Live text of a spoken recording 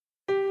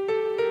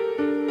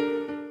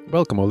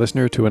Welcome, O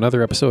listener, to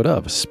another episode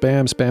of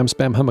Spam, Spam,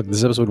 Spam Humbug. This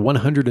is episode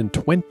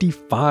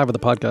 125 of the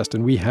podcast,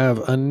 and we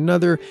have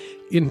another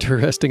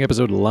interesting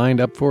episode lined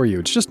up for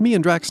you. It's just me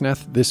and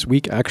Draxneth this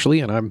week,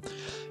 actually, and it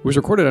was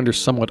recorded under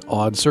somewhat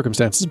odd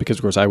circumstances because,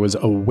 of course, I was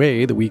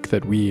away the week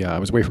that I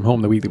was away from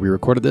home the week that we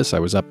recorded this. I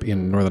was up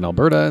in northern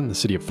Alberta in the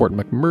city of Fort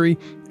McMurray,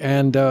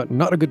 and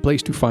not a good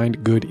place to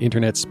find good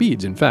internet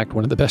speeds. In fact,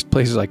 one of the best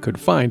places I could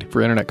find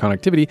for internet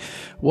connectivity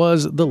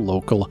was the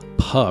local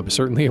pub.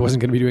 Certainly, I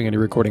wasn't going to be doing any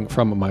recording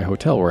from my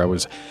hotel where I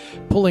was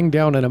pulling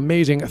down an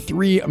amazing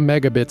 3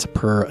 megabits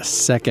per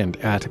second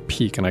at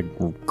peak, and I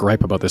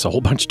gripe about this a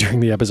whole bunch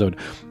during the episode,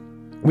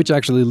 which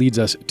actually leads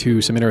us to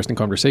some interesting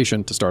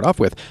conversation to start off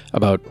with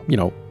about,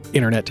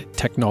 internet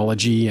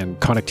technology and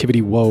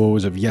connectivity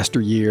woes of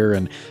yesteryear,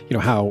 and,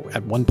 how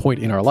at one point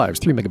in our lives,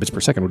 3 megabits per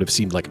second would have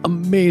seemed like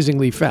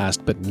amazingly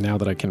fast, but now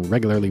that I can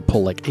regularly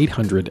pull like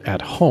 800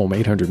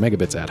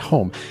 megabits at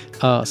home,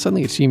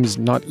 suddenly it seems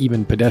not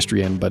even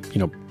pedestrian, but,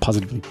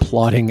 positively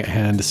plodding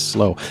and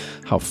slow.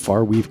 How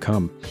far we've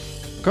come.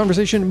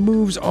 Conversation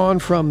moves on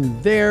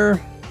from there.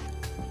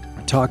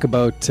 Talk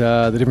about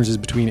the differences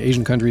between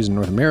Asian countries and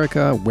North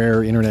America,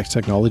 where internet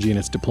technology and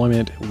its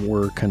deployment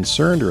were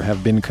concerned or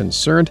have been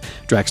concerned.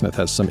 Draxneth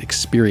has some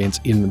experience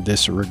in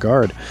this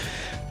regard.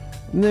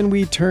 And then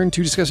we turn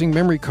to discussing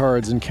memory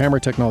cards and camera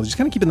technology, just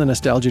kind of keeping the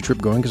nostalgia trip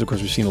going, because of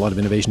course we've seen a lot of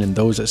innovation in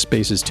those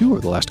spaces too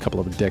over the last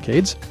couple of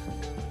decades.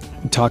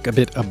 Talk a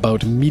bit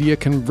about media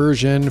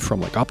conversion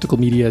from like optical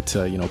media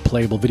to,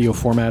 playable video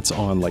formats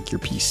on like your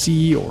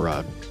PC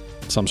or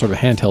some sort of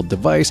handheld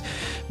device.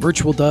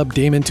 Virtual Dub,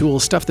 Daemon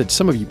tools, stuff that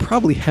some of you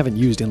probably haven't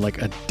used in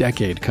like a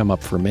decade come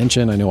up for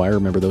mention. I know I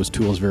remember those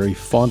tools very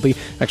fondly.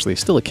 Actually, I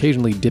still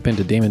occasionally dip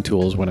into Daemon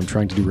tools when I'm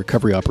trying to do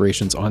recovery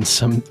operations on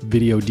some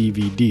video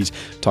DVDs.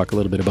 Talk a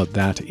little bit about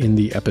that in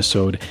the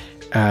episode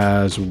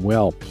as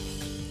well.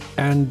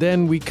 And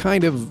then we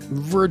kind of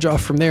verge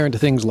off from there into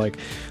things like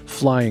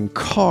flying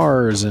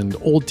cars and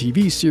old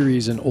TV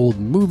series and old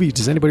movies.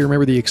 Does anybody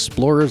remember The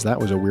Explorers? That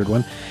was a weird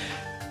one.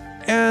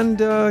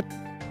 And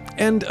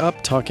end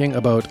up talking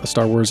about a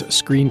Star Wars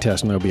screen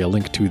test, and there'll be a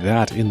link to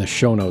that in the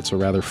show notes, a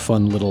rather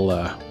fun little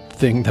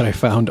thing that I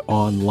found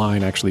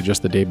online actually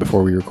just the day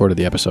before we recorded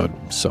the episode.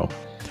 So,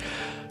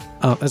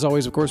 as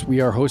always, of course, we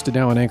are hosted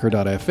now on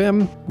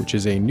Anchor.fm, which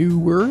is a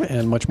newer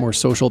and much more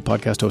social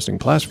podcast hosting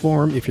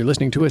platform. If you're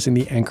listening to us in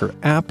the Anchor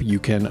app, you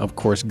can, of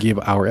course, give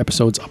our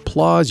episodes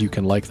applause. You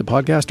can like the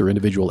podcast or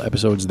individual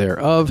episodes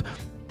thereof.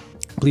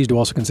 Please do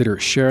also consider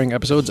sharing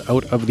episodes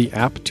out of the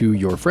app to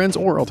your friends,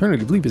 or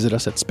alternatively visit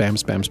us at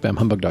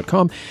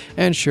spamspamspamhumbug.com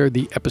and share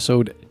the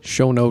episode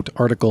show note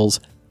articles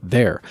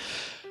there.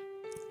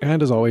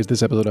 And as always,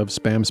 this episode of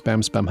Spam,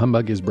 Spam, Spam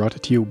Humbug is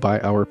brought to you by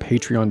our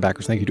Patreon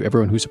backers. Thank you to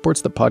everyone who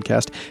supports the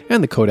podcast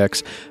and the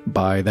Codex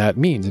by that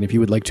means. And if you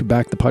would like to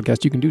back the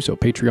podcast, you can do so.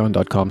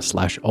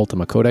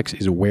 Patreon.com/Ultima Codex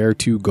is where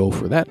to go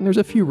for that. And there's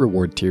a few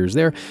reward tiers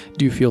there.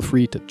 Do feel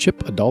free to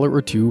chip $1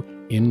 or $2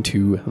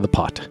 into the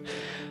pot.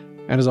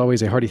 And as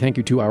always, a hearty thank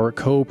you to our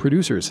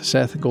co-producers,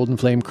 Seth,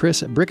 Goldenflame,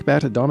 Chris,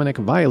 Brickbat, Dominic,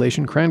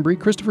 Violation, Cranberry,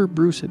 Christopher,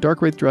 Bruce,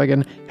 Darkwraith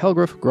Dragon,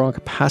 Helgriff,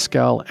 Gronk,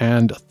 Pascal,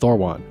 and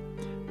Thorwan.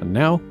 And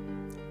now,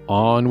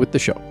 on with the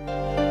show.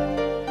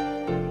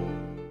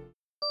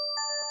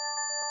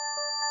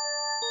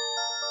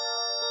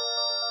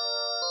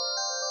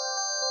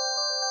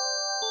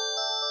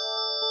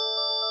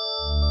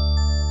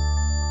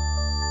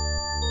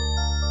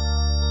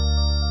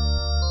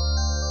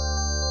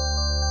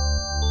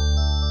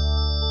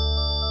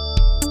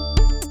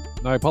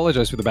 I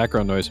apologize for the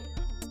background noise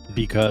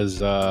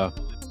because,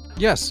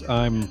 yes,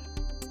 the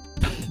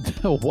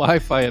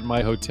Wi-Fi at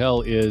my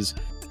hotel is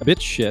a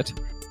bit shit,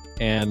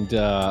 and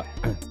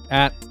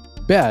at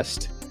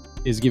best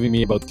is giving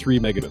me about 3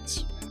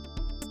 megabits,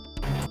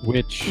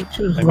 which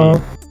is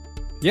low.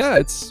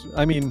 Yeah,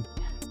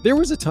 there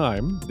was a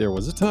time,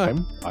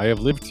 I have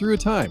lived through a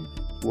time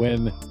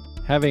when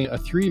having a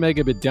 3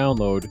 megabit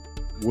download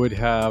would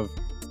have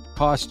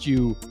cost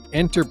you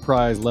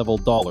enterprise level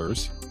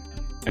dollars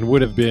and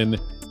would have been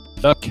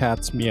the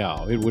cat's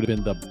meow. It would have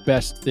been the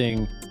best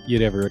thing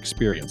you'd ever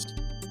experienced.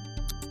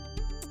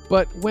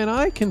 But when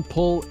I can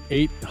pull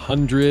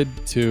 800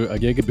 to a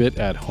gigabit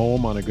at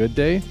home on a good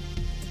day,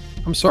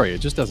 I'm sorry, it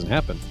just doesn't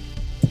happen.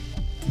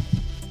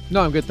 No,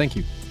 I'm good, thank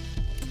you.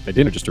 My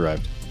dinner just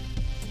arrived.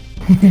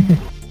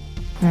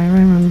 I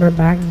remember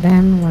back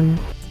then when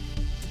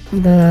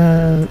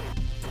the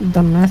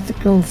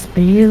domestical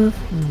speed,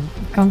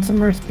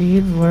 consumer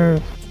speeds were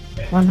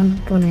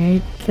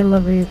 128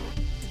 kilobits,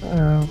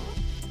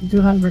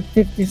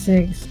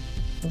 256,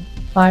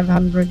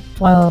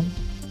 512,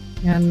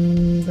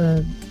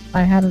 and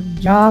I had a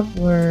job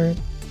where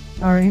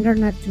our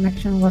internet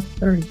connection was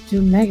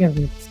 32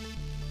 megabits.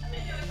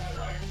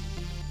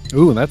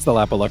 Ooh, that's the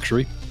lap of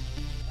luxury.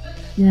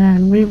 Yeah,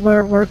 and we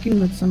were working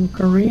with some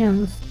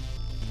Koreans,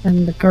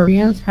 and the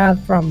Koreans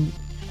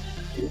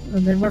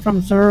they were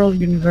from several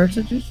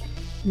universities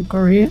in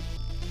Korea,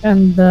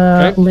 and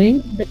the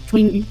link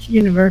between each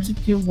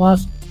university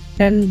was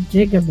 10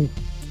 gigabits.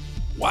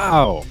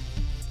 Wow,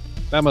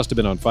 that must have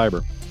been on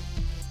fiber.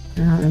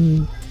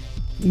 And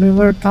we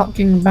were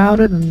talking about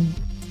it, and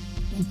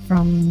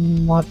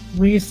from what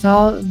we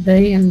saw,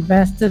 they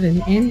invested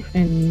in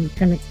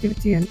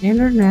connectivity and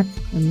internet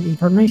and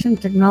information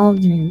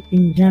technology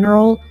in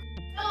general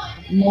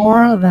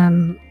more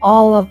than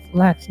all of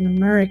Latin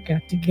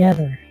America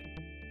together.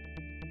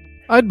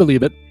 I'd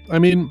believe it. I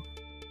mean,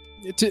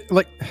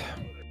 like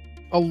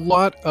a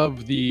lot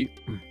of the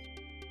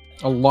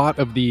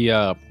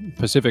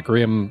Pacific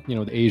Rim,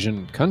 the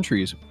Asian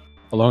countries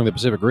along the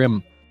Pacific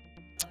Rim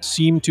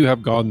seem to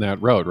have gone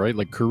that route, right?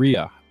 Like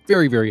Korea,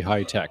 very, very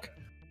high tech.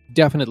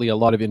 Definitely a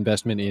lot of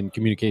investment in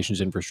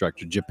communications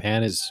infrastructure.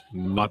 Japan is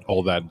not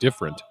all that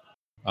different.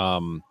 I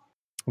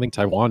think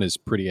Taiwan is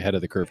pretty ahead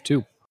of the curve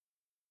too.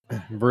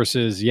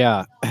 Versus,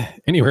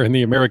 anywhere in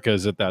the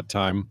Americas at that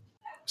time,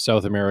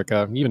 South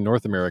America, even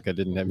North America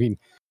didn't. I mean,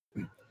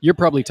 you're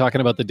probably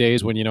talking about the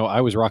days when,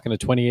 I was rocking a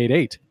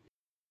 28.8.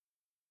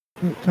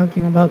 We're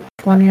talking about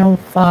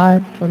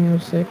 2005,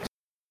 2006.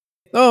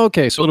 Oh,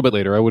 okay. So a little bit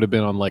later, I would have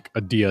been on like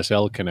a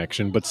DSL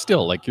connection, but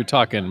still, like you're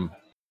talking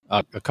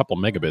a couple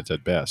megabits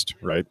at best,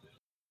 right?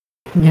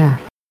 Yeah.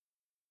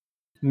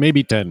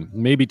 Maybe 10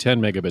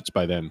 megabits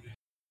by then.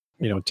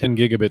 10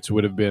 gigabits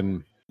would have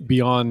been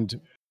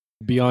beyond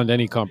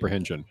any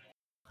comprehension,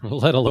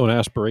 let alone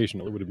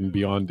aspirational. It would have been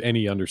beyond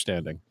any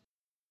understanding.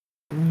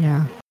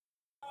 Yeah.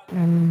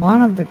 And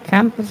one of the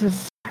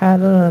campuses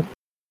had a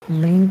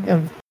link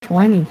of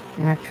 20,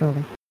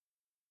 actually.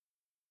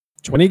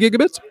 20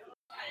 gigabits?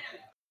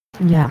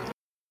 Yeah.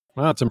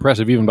 Wow, that's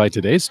impressive even by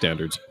today's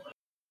standards.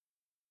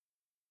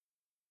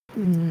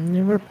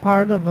 They were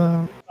part of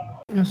an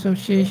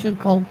association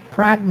called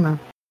PRAGMA,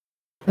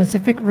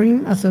 Pacific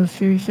Rim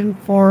Association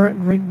for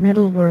Grid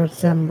Middleware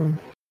Assembly.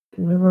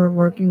 We were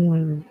working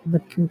with the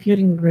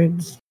computing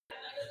grids.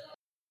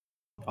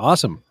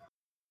 Awesome.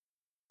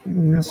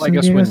 Well, I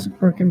guess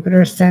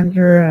Supercomputer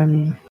Center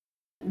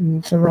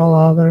and several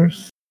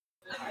others.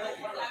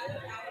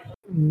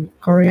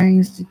 Korea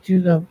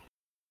Institute of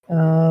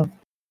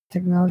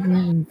Technology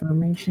and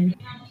Information.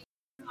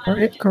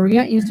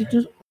 Korea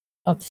Institute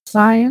of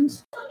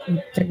Science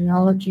and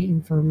Technology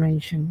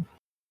Information.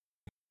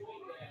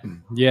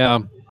 Yeah,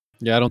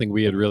 I don't think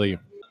we had really,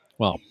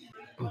 well,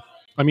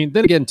 I mean,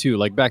 then again, too,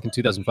 like back in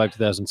 2005,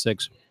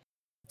 2006,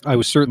 I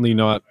was certainly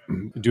not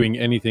doing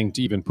anything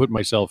to even put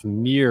myself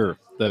near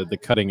the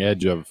cutting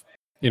edge of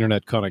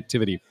internet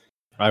connectivity.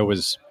 I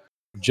was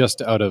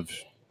just out of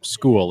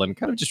school and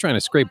kind of just trying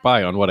to scrape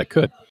by on what I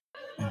could.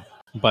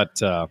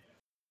 But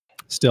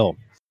still,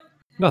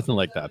 nothing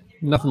like that.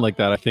 Nothing like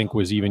that, I think,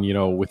 was even,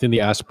 within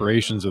the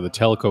aspirations of the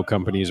telco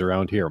companies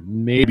around here.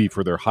 Maybe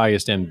for their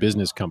highest end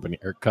business company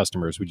or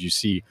customers would you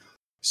see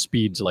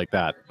speeds like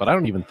that. But I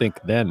don't even think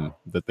then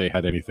that they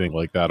had anything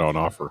like that on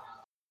offer.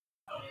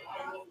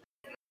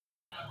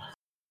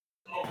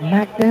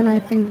 Back then, I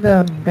think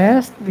the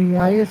best the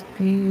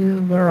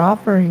ISP were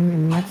offering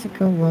in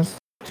Mexico was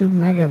 2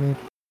 megabits.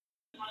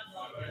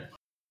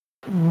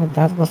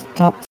 That was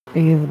top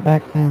speed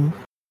back then.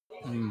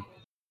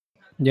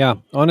 Yeah,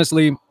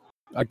 honestly,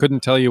 I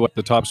couldn't tell you what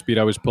the top speed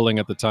I was pulling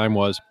at the time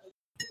was.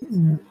 I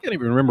can't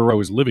even remember where I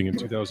was living in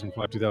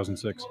 2005,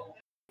 2006.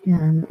 Yeah,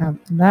 and at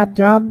that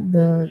job,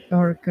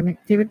 our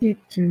connectivity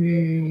to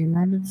the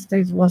United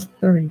States was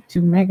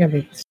 32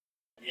 megabits.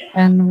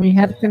 And we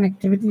had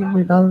connectivity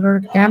with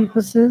other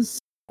campuses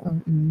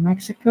in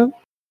Mexico,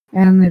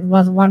 and it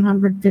was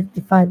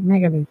 155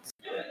 megabits.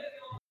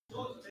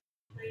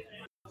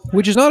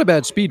 Which is not a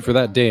bad speed for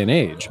that day and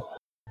age.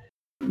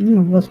 It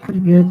was pretty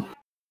good.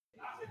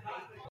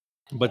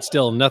 But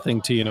still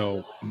nothing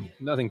to,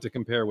 nothing to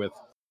compare with.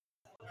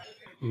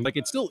 Like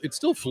it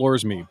still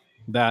floors me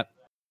that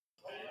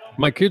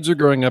my kids are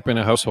growing up in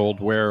a household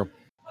where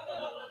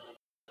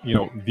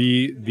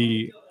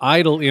the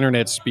idle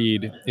internet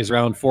speed is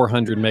around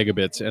 400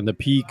 megabits and the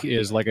peak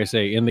is, like I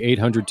say, in the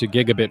 800 to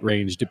gigabit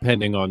range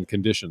depending on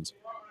conditions.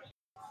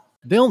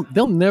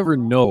 They'll never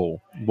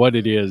know what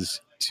it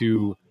is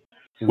to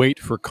wait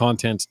for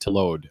content to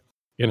load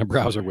in a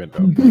browser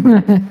window.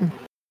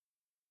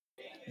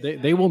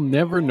 They will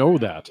never know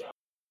that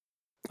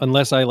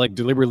unless I like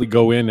deliberately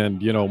go in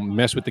and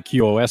mess with the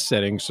QoS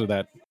settings so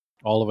that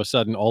all of a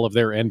sudden all of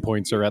their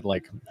endpoints are at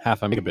like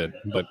half a megabit.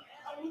 But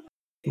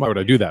why would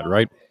I do that,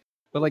 right?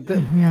 But like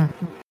that, yeah,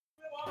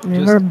 they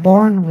were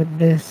born with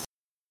this.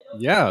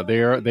 Yeah,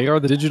 they are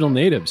the digital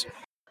natives,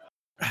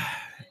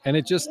 and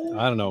it just,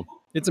 I don't know,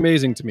 it's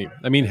amazing to me.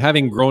 I mean,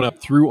 having grown up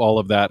through all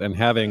of that and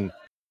having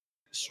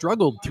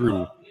struggled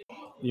through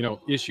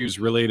issues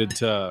related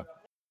to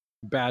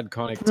bad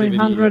connectivity.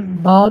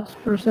 300 baud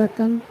per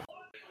second.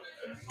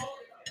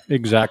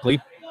 Exactly.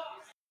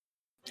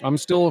 I'm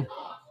still,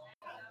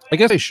 I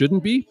guess I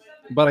shouldn't be,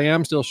 but I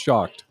am still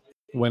shocked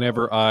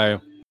whenever I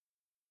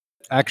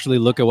actually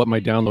look at what my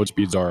download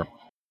speeds are.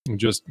 It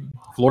just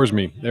floors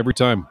me every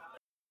time.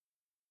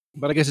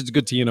 But I guess it's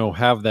good to,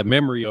 have that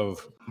memory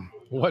of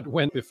what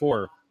went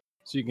before,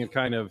 so you can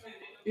kind of,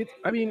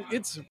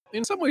 it's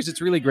in some ways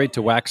it's really great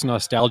to wax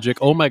nostalgic.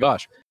 Oh my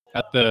gosh,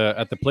 at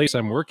the place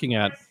I'm working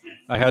at,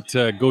 I had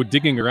to go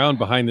digging around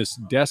behind this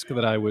desk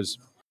that I was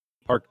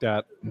parked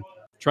at,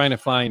 trying to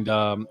find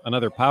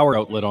another power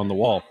outlet on the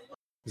wall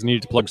because I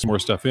needed to plug some more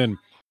stuff in.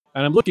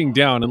 And I'm looking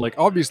down, and like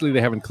obviously they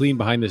haven't cleaned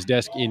behind this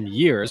desk in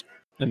years,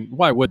 and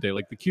why would they?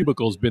 Like the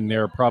cubicle's been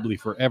there probably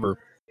forever,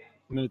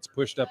 and then it's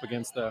pushed up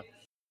against the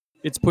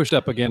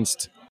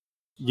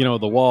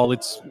the wall.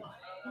 It's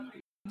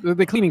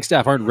the cleaning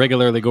staff aren't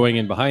regularly going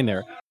in behind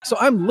there. So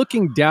I'm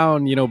looking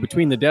down,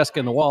 between the desk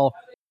and the wall,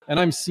 and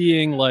I'm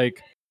seeing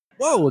like,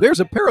 whoa, there's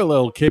a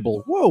parallel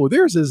cable. Whoa,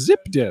 there's a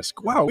zip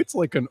disk. Wow, it's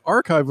like an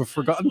archive of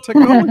forgotten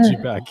technology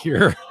back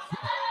here.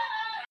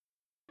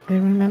 I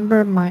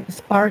remember my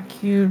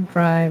SparkQ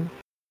drive.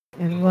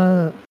 It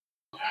was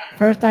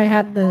first I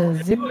had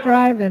the zip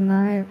drive, and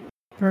I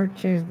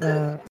purchased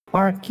the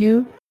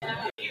SparkQ,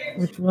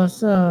 which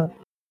was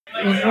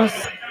it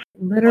was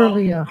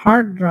literally a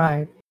hard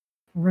drive,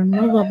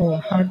 removable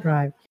hard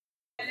drive.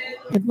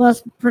 It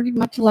was pretty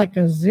much like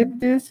a zip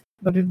disk,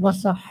 but it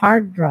was a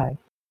hard drive.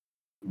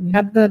 You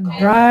had the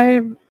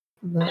drive,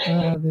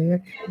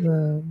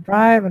 the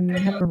drive, and you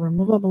had the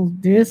removable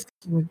discs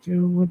which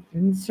you would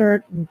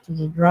insert into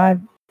the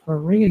drive for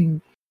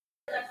reading.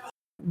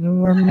 They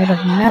were made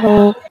of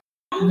metal.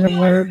 There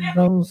were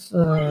those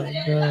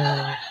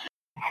the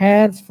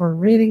heads for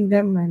reading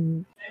them,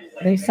 and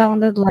they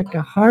sounded like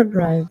a hard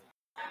drive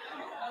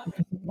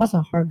because it was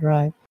a hard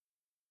drive.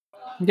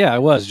 Yeah,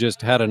 it was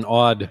just had an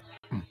odd.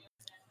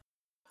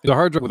 It's a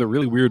hard drive with a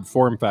really weird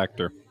form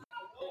factor.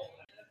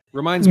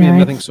 Reminds me of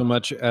nothing so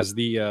much as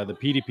the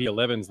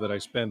PDP-11s that I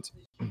spent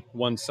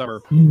one summer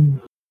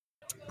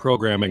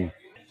programming.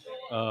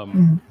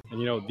 And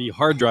the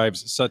hard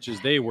drives, such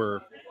as they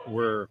were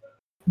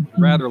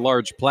rather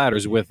large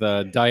platters with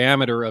a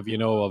diameter of a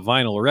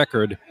vinyl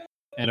record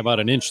and about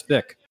an inch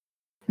thick.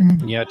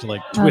 And you had to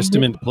like twist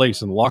them into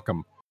place and lock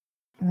them.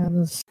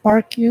 The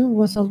SparkQ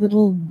was a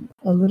little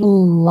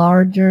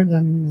larger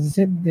than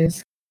zip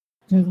disk.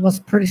 It was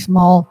pretty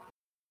small.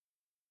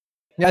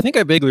 Yeah, I think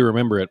I vaguely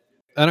remember it.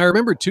 And I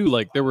remember, too,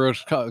 like, there were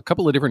a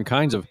couple of different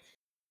kinds of...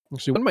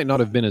 Actually, one might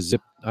not have been a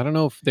zip... I don't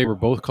know if they were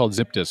both called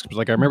zip disks. But,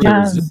 like, I remember there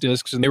were zip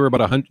disks, and they were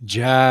about 100...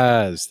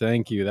 Jazz!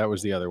 Thank you. That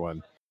was the other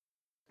one.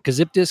 Because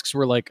zip disks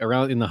were, like,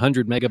 around in the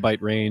 100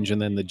 megabyte range,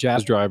 and then the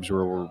Jazz drives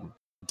were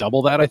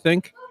double that, I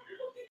think.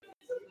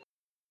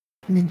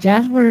 The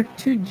Jazz were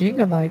 2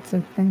 gigabytes,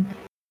 I think.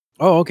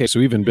 Oh, okay, so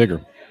even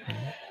bigger.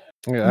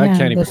 I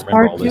can't even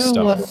remember all this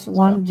stuff. The SparkQ was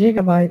 1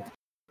 gigabyte,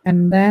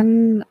 and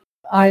then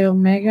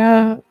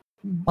iOmega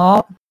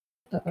bought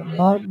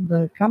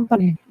the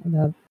company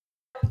that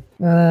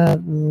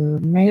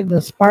made the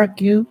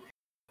SparkQ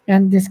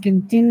and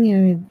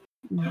discontinued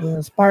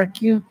the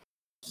SparkQ.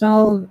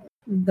 So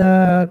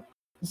the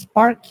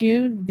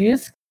SparkQ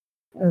disc,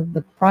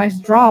 the price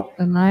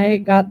dropped, and I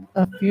got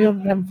a few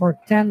of them for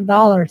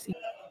 $10.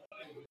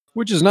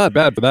 Which is not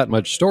bad for that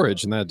much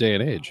storage in that day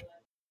and age.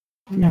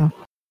 Yeah.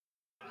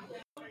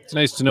 It's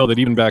nice to know that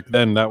even back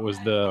then that was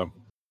the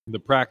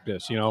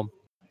practice,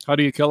 How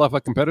do you kill off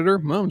a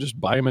competitor? Well, just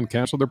buy them and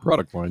cancel their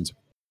product lines.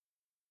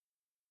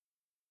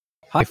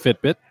 Hi,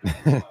 Fitbit.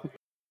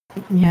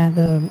 Yeah,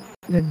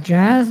 the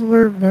Jazz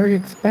were very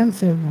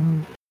expensive,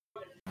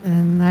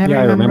 and I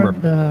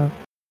remember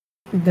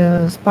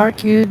the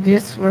SparkQ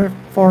discs were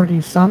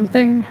 40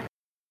 something,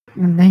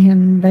 and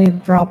then they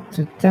dropped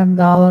to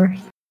 $10.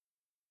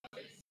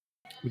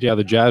 Yeah,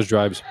 the Jazz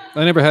drives.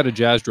 I never had a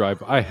Jazz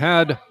drive.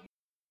 I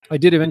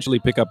did eventually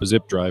pick up a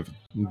zip drive,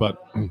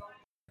 but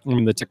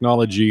the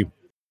technology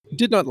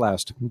did not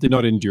last, did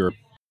not endure.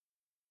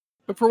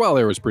 But for a while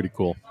there, it was pretty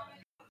cool.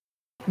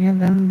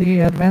 And then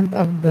the advent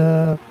of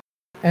the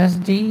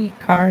SD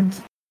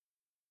cards.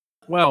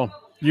 Well,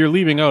 you're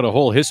leaving out a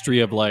whole history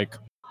of like...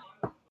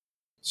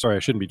 Sorry, I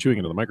shouldn't be chewing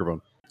into the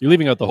microphone. You're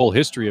leaving out the whole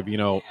history of,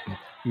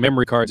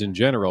 memory cards in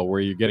general, where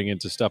you're getting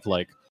into stuff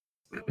like...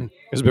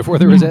 Because before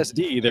there was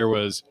SD, there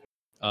was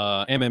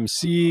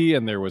MMC,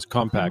 and there was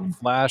Compact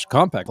Flash.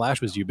 Compact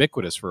Flash was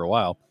ubiquitous for a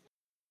while.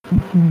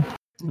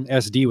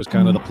 SD was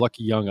kind of the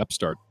plucky young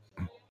upstart.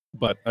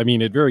 But,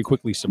 it very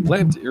quickly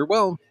supplanted...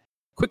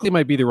 quickly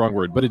might be the wrong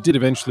word, but it did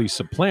eventually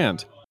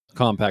supplant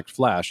Compact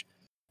Flash.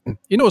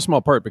 A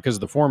small part because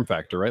of the form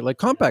factor, right? Like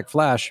Compact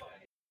Flash...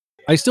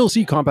 I still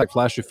see Compact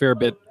Flash a fair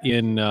bit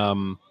in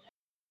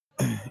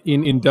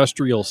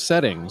industrial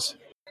settings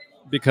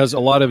because a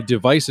lot of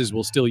devices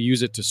will still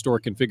use it to store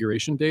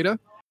configuration data.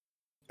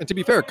 And to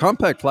be fair,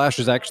 Compact Flash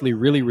is actually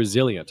really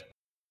resilient.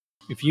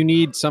 If you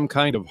need some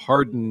kind of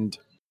hardened,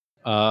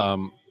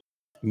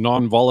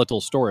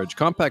 non-volatile storage,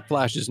 Compact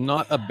Flash is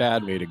not a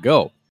bad way to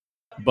go.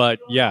 But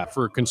yeah,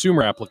 for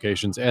consumer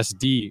applications,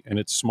 SD and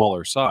its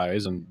smaller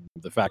size and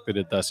the fact that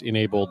it thus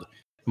enabled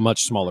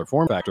much smaller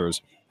form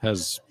factors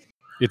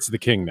it's the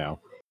king now.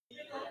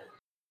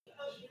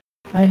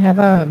 I have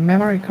a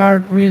memory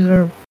card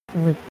reader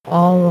with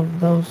all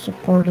of those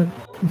supported.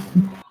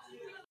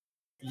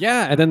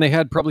 Yeah, and then they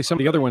had probably some of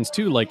the other ones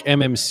too, like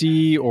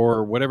MMC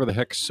or whatever the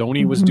heck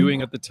Sony was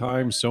doing at the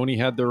time. Sony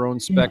had their own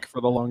spec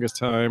for the longest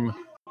time.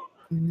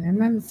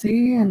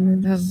 MMC,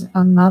 and there's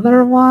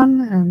another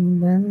one,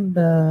 and then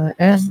the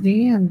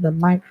SD and the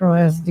micro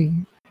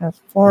SD Has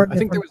four I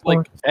think there different was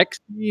like ports.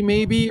 XE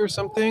maybe or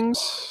some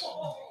things.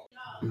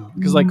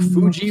 Because like Not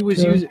Fuji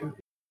was sure. using.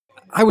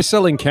 I was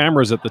selling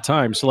cameras at the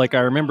time, so like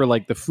I remember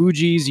like the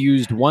Fujis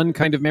used one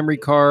kind of memory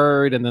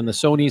card, and then the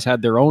Sonys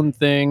had their own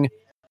thing.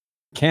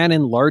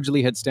 Canon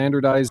largely had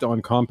standardized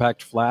on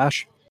compact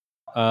flash,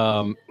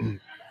 and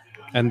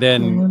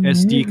then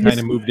SD kind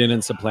of moved in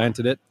and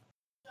supplanted it.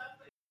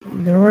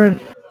 There were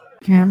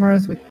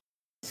cameras with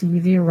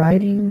CD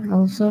writing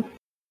also.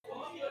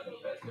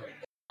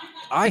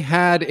 I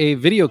had a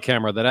video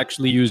camera that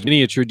actually used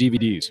miniature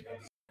DVDs.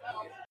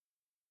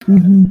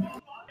 Mm-hmm.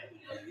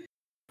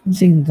 I've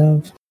seen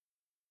those.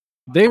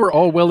 They were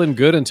all well and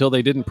good until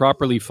they didn't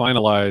properly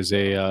finalize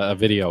a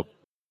video.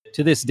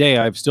 To this day,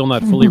 I've still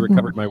not fully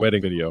recovered my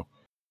wedding video.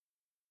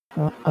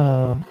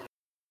 Uh-oh.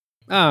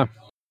 I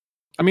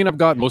mean, I've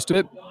got most of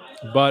it,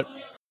 but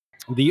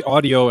the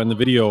audio and the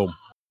video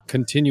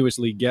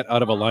continuously get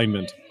out of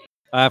alignment.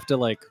 I have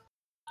to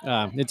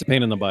it's a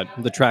pain in the butt.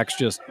 The tracks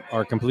just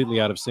are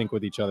completely out of sync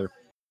with each other.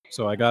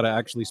 So I got to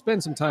actually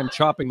spend some time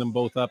chopping them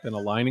both up and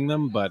aligning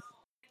them. But,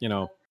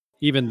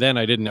 even then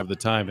I didn't have the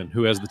time. And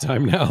who has the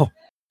time now?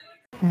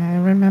 I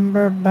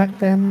remember back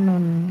then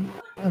on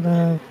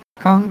the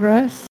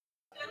Congress,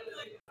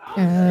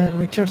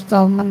 Richard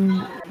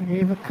Stallman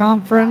gave a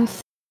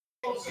conference,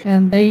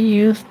 and they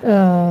used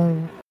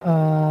a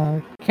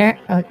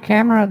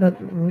camera that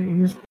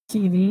used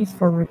CDs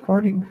for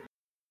recording.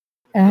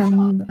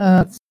 And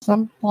at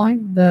some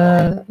point,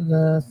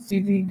 the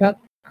CD got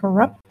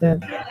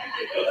corrupted,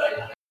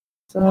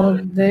 so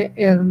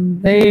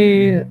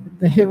they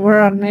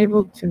were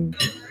unable to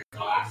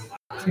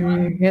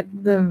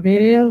get the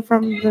video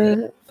from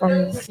the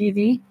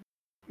CD.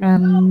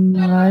 And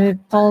I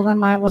told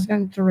them I was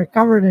going to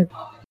recover it,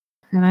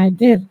 and I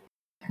did.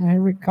 I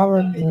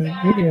recovered the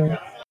video.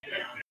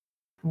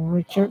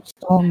 Richard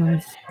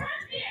Stallman's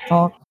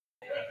talk.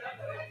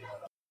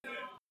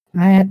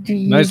 I had to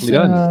use Nicely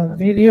done.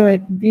 video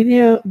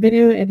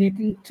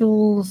editing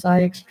tools.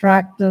 I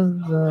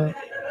extracted the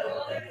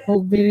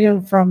whole video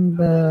from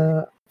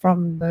the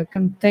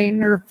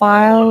container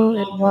file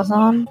it was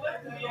on,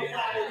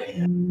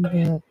 and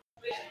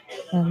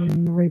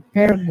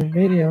repaired the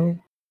video.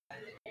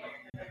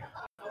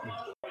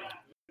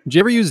 Did you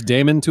ever use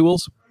Damon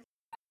tools?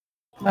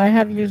 I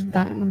have used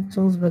Diamond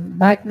tools, but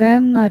back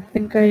then I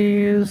think I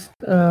used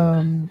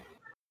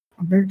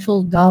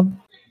Virtual Dub.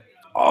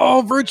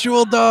 Oh,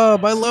 Virtual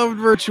Dub. I loved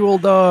Virtual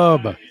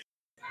Dub.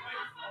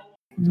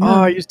 Yeah,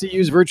 I used to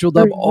use Virtual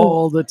Dub very good.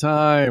 all the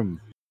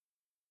time.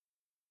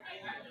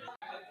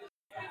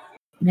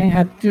 They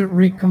had to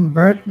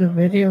reconvert the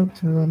video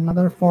to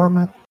another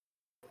format,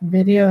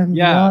 video and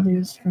the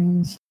audio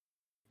streams.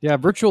 Yeah,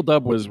 Virtual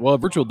Dub was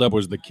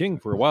the king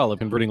for a while of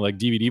converting like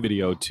DVD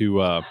video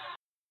to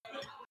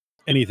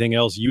anything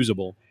else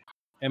usable.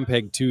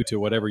 MPEG 2 to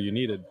whatever you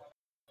needed.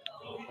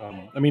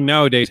 I mean,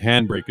 nowadays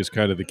Handbrake is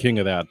kind of the king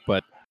of that,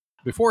 but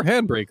before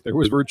Handbrake, there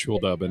was Virtual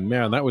Dub, and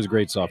man, that was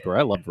great software.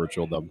 I love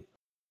Virtual Dub.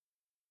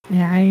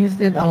 Yeah, I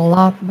used it a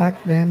lot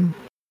back then.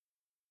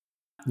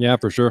 Yeah,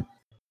 for sure.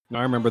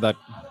 I remember that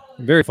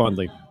very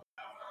fondly.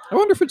 I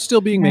wonder if it's still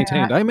being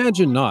maintained. I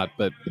imagine not,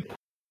 but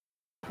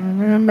I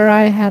remember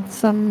I had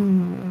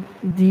some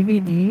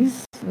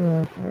DVDs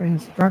for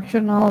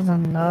instructionals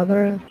and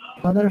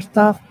other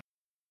stuff,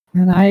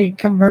 and I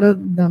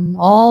converted them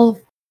all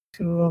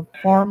to a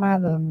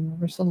format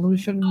and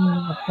resolution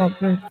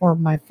appropriate for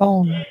my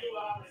phone.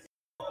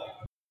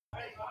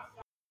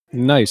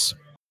 Nice.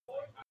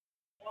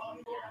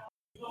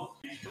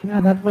 Yeah,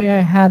 that way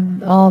I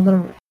had all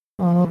the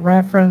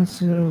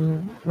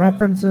references,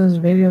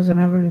 videos, and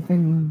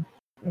everything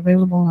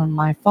available on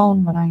my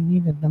phone when I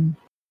needed them.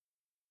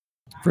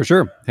 For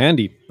sure.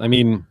 Handy. I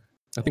mean,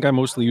 I think I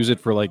mostly use it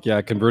for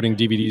converting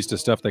DVDs to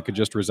stuff that could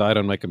just reside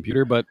on my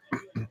computer, but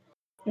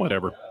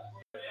whatever.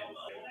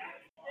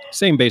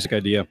 Same basic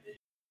idea.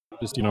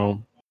 Just,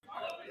 can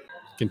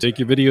take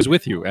your videos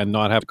with you and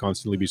not have to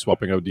constantly be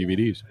swapping out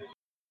DVDs.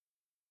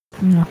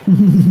 Yeah.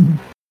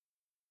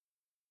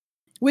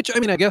 Which, I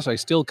mean, I guess I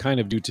still kind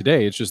of do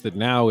today. It's just that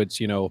now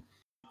it's,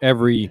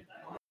 every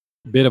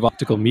bit of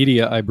optical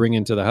media I bring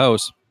into the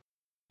house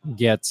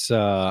gets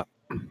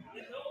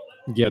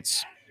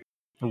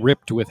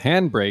ripped with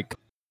Handbrake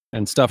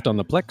and stuffed on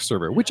the Plex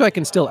server, which I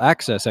can still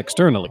access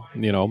externally.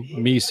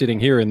 Me sitting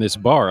here in this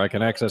bar, I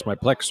can access my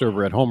Plex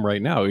server at home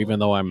right now, even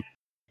though I'm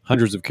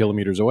hundreds of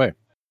kilometers away.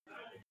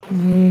 So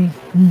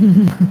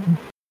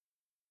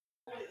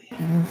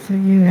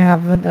you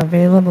have it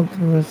available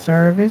through a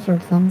service or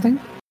something?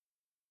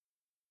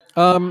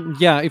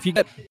 Yeah, if you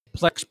get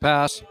Plex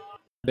Pass,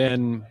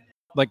 then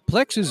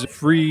Plex is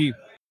free.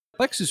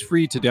 Plex is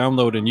free to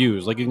download and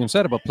use. You can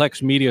set up a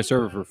Plex media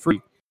server for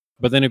free,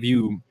 but then if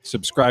you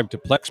subscribe to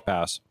Plex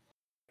Pass,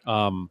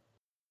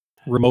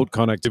 remote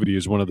connectivity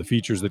is one of the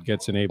features that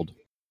gets enabled.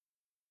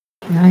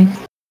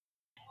 Nice.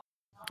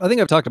 I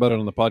think I've talked about it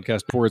on the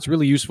podcast before. It's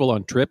really useful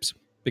on trips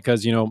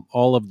because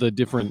all of the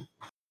different.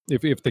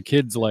 If the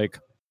kids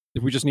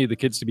if we just need the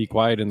kids to be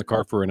quiet in the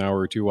car for an hour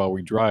or two while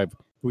we drive,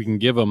 we can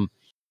give them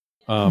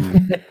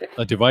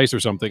a device or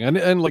something,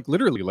 and like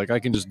literally, like I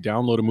can just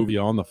download a movie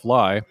on the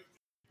fly,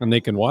 and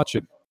they can watch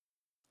it,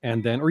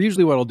 and then, or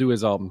usually what I'll do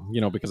is I'll,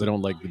 because I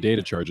don't like the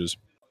data charges,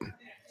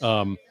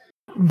 I'll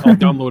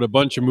download a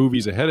bunch of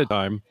movies ahead of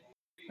time,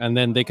 and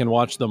then they can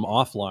watch them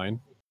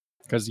offline,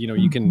 because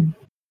you can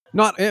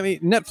not. I mean,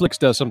 Netflix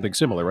does something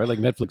similar, right? Like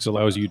Netflix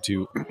allows you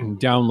to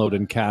download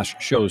and cache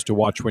shows to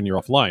watch when you're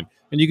offline,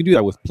 and you can do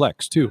that with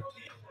Plex too.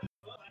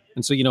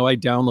 And so I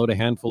download a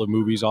handful of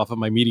movies off of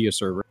my media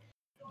server.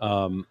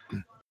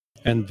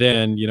 And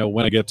then,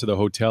 when I get to the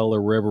hotel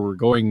or wherever we're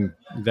going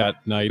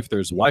that night, if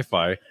there's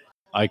Wi-Fi,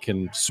 I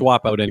can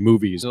swap out any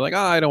movies. They're like,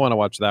 I don't want to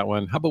watch that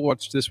one. How about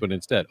watch this one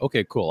instead?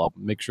 Okay, cool. I'll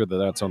make sure that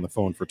that's on the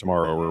phone for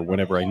tomorrow or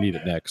whenever I need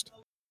it next.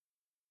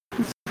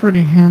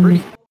 Pretty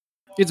handy.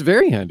 It's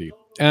very handy.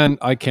 And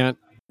I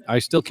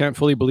still can't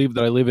fully believe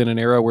that I live in an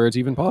era where it's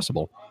even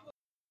possible.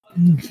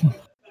 A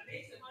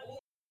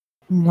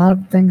lot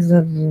of things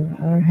that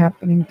are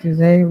happening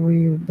today,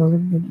 we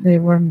believe that they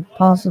weren't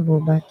possible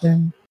back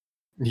then.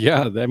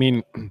 Yeah, I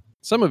mean,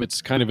 some of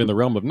it's kind of in the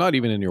realm of not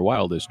even in your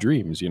wildest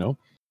dreams,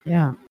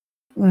 Yeah.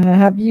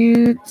 Have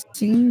you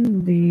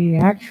seen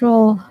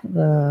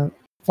the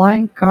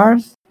flying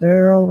cars?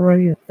 They're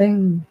already a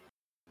thing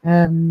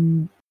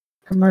and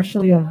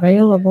commercially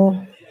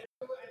available.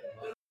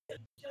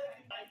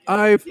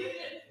 I've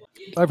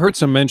heard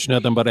some mention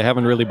of them, but I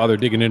haven't really bothered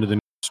digging into the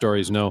news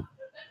stories, no.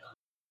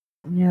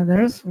 Yeah,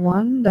 there's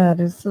one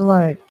that is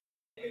like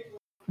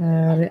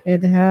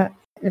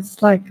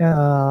it's like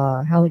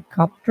a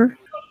helicopter.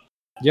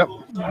 Yep.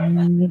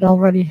 And it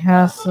already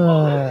has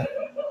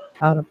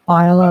how to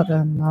pilot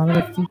and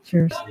other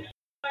features. I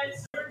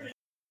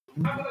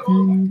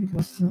think it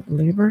was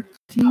Liberty.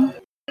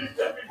 Let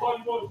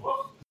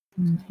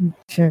me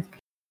check.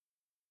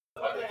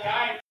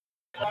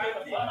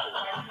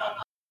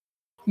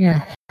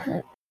 Yeah,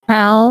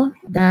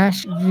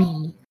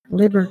 PAL-V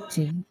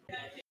Liberty.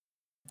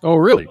 Oh,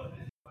 really?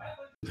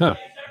 Huh.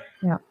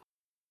 Yeah.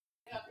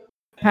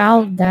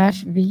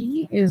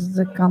 PAL-V is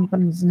the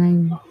company's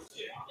name.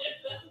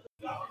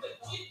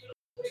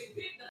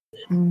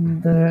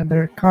 And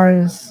their car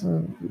is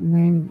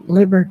named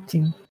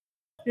Liberty.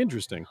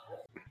 Interesting.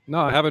 No,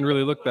 I haven't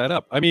really looked that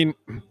up. I mean,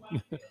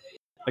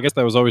 I guess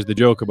that was always the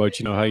joke about,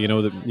 how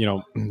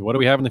that, what do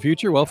we have in the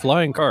future? Well,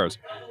 flying cars.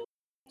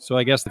 So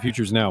I guess the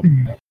future's now.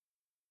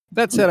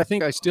 That said, I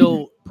think I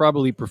still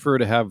probably prefer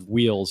to have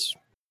wheels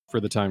for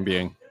the time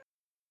being.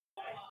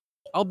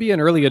 I'll be an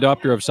early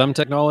adopter of some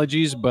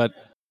technologies, but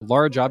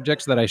large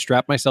objects that I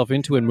strap myself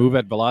into and move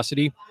at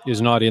velocity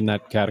is not in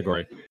that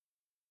category.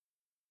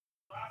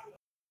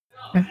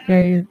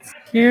 Okay, it's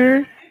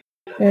here.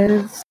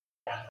 It's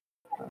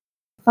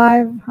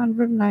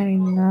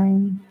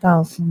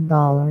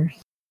 $599,000.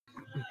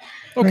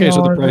 Okay,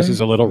 so the price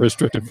is a little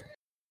restrictive.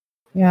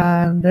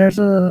 Yeah, and that's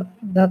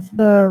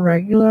the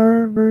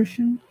regular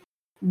version.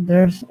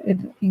 It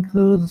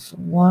includes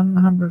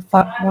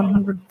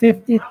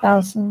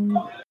 150,000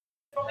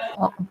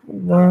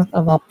 worth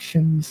of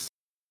options,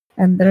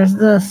 and there's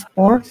the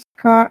sports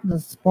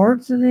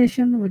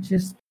edition, which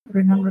is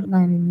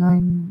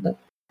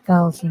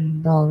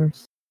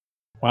 $399,000.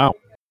 Wow.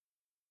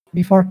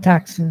 Before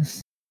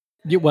taxes.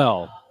 Yeah,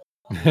 well,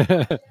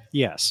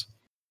 yes,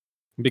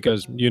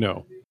 because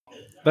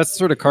that's the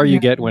sort of car you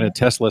get when a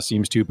Tesla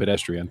seems too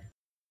pedestrian.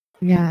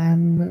 Yeah,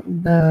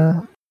 and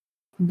the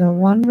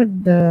one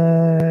with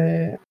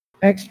the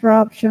extra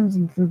options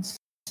includes,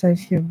 says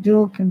here,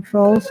 dual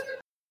controls,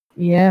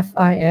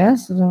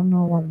 EFIS, I don't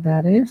know what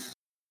that is,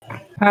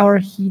 power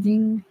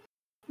heating,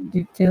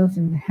 details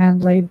in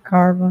hand-laid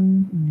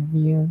carbon in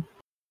view,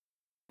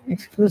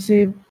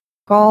 exclusive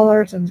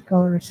colors and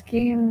color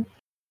scheme,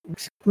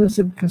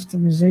 exclusive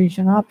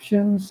customization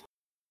options,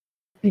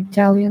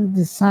 Italian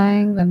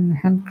designed and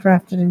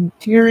handcrafted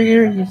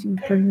interior using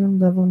premium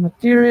level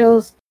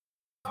materials,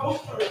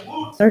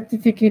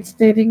 certificate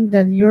stating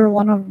that you're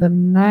one of the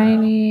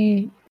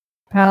 90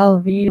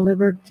 PAL-V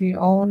Liberty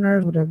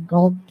owners with a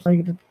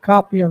gold-plated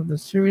copy of the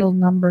serial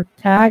number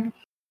tag.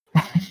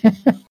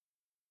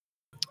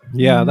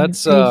 Yeah,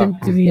 that's to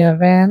the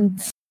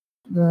event.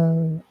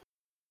 The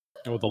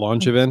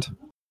launch event.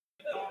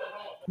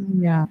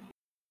 Yeah.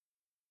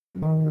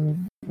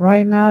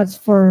 Right now it's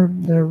for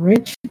the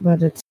rich,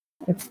 but it's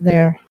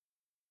there.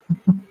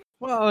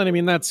 Well, and I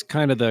mean that's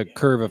kind of the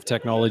curve of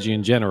technology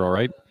in general,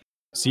 right?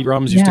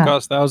 CD-ROMs used to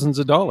cost thousands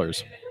of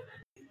dollars.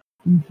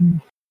 Mm-hmm.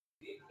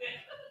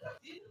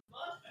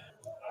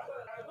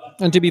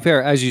 And to be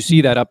fair, as you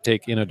see that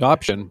uptake in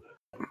adoption,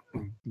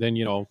 then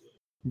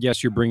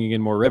yes, you're bringing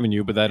in more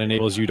revenue, but that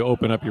enables you to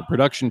open up your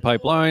production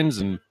pipelines,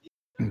 and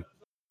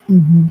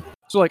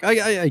so like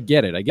I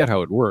get it, I get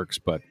how it works,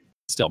 but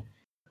still,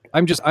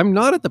 I'm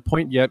not at the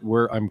point yet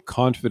where I'm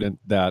confident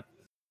that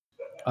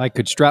I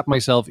could strap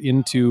myself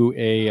into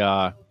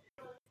a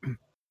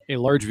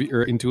large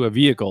or into a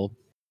vehicle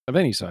of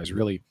any size,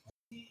 really,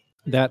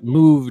 that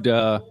moved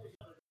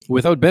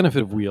without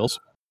benefit of wheels,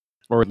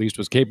 or at least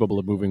was capable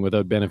of moving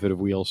without benefit of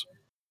wheels,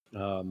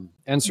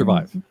 and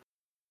survive.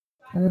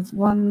 This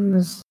one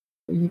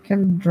you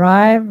can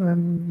drive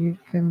and you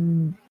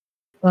can,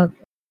 but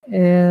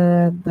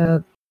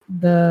the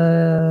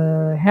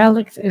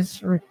helix is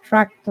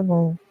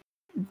retractable.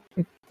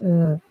 It,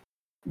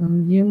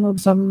 and you move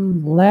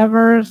some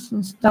levers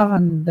and stuff,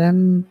 and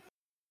then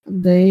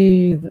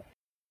the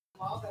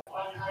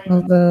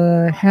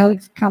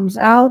helix comes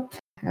out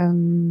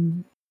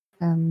and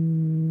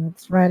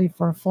it's ready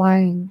for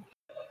flying.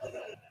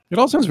 It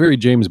all sounds very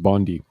James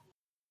Bondy.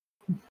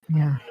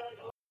 Yeah.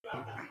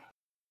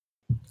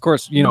 Of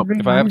course,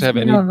 if I have to have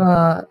any...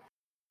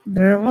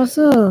 there was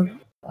a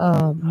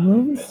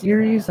movie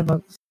series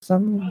about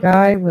some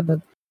guy with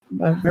a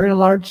very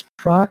large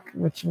truck,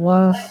 which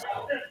was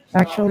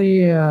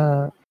actually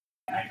well,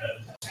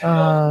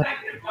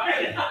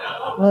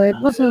 it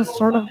was a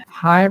sort of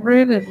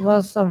hybrid. It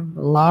was a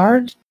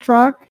large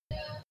truck,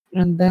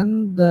 and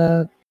then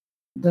the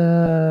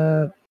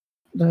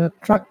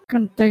truck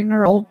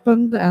container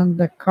opened, and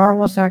the car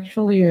was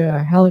actually a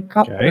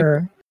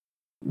helicopter.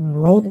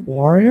 Road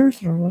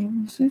Warriors, or what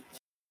was it?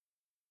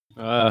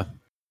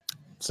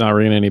 It's not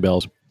ringing any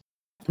bells.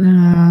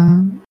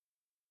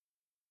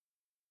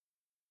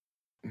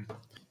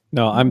 No,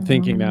 I'm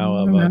thinking now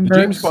of the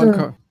James Bond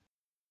car.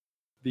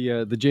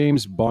 The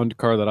James Bond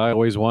car that I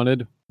always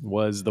wanted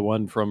was the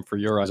one from For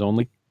Your Eyes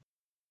Only,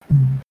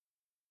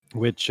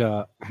 which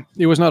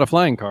it was not a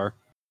flying car.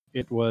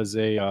 It was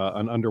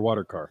an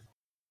underwater car.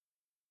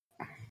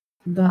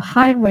 The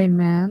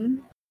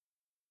Highwayman.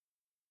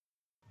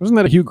 Wasn't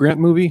that a Hugh Grant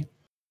movie?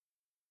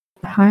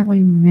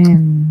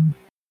 Highwayman.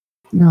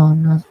 No,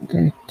 not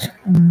that.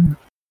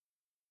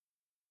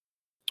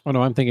 Oh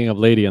no, I'm thinking of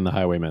Lady and the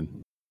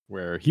Highwayman,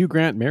 where Hugh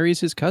Grant marries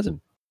his cousin.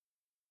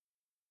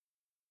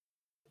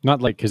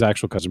 Not like his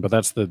actual cousin, but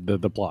that's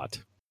the plot.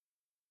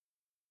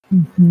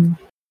 Mm-hmm.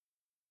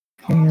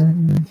 Okay, let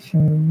me show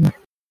you.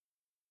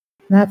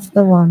 That's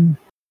the one.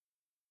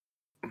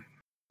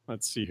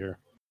 Let's see here.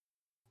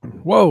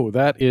 Whoa,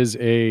 that is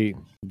a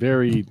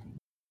very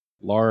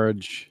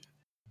large...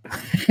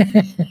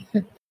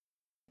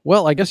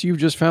 Well, I guess you've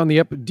just found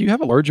the... Do you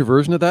have a larger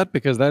version of that?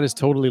 Because that is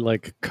totally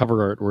like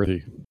cover art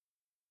worthy.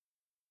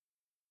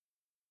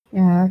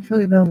 Yeah,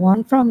 actually the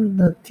one from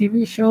the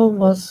TV show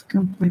was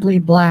completely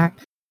black.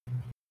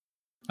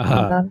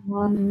 That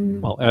one...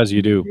 Well, as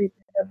you do. Did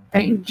a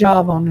paint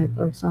job on it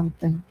or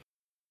something.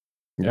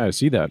 Yeah, I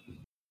see that.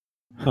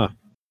 Huh.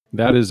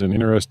 That is an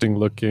interesting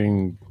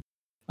looking...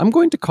 I'm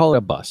going to call it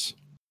a bus.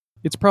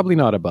 It's probably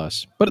not a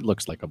bus, but it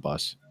looks like a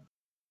bus.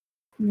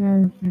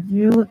 Yeah, if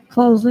you look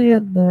closely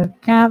at the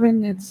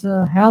cabin, it's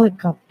a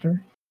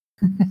helicopter.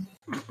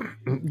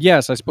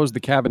 Yes, I suppose the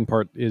cabin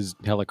part is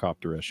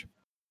helicopterish.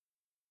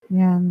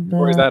 Yeah, and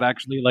or is that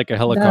actually like a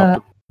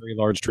helicopter, very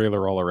large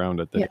trailer all around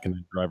it that it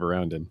can drive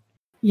around in?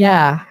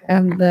 Yeah,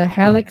 and the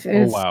helix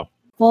is wow.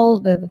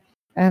 folded,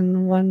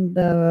 and when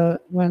the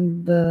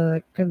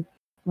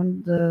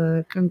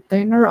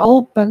container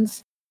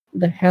opens,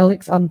 the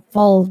helix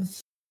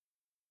unfolds.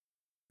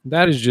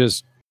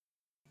 That's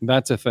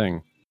a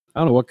thing. I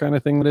don't know what kind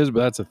of thing it is,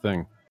 but that's a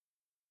thing.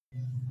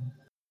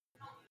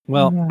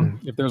 Well,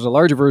 if there's a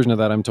larger version of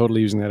that, I'm totally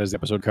using that as the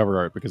episode cover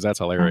art because that's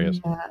hilarious.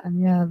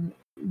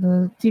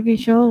 The TV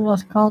show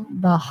was called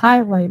The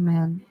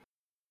Highwayman.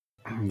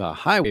 The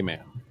Highwayman.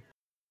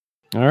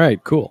 All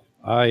right, cool.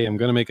 I am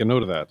going to make a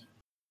note of that.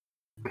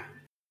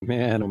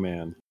 Man, oh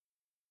man.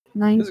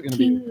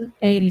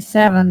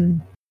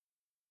 1987.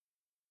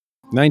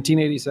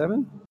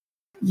 1987?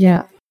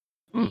 Yeah.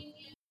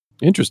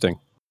 Interesting.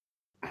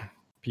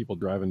 People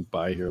driving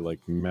by here like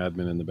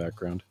madmen in the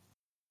background.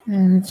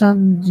 And it's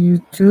on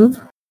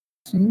YouTube.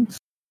 Seems.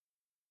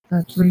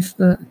 At least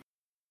a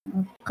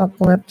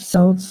couple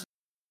episodes.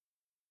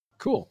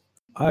 Cool.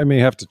 I may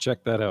have to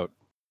check that out.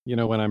 You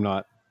know, when I'm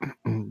not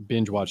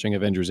binge watching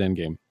Avengers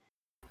Endgame.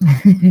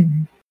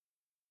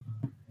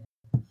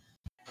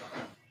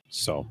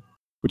 So,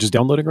 which is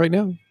downloading right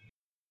now.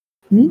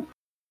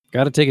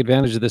 Got to take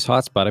advantage of this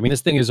hotspot. I mean,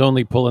 this thing is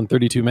only pulling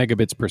 32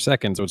 megabits per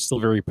second, so it's still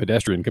very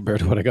pedestrian compared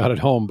to what I got at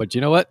home. But you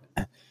know what?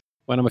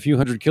 When I'm a few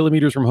hundred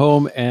kilometers from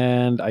home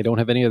and I don't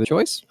have any other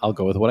choice, I'll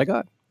go with what I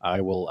got.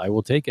 I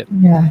will take it.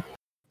 Yeah.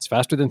 It's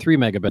faster than 3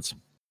 megabits.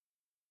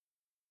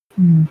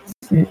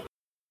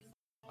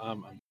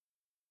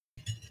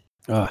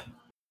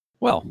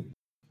 Well,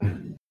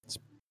 it's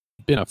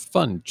been a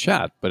fun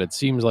chat, but it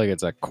seems like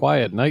it's a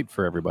quiet night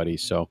for everybody,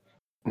 so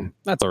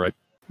that's all right.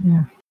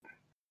 Yeah.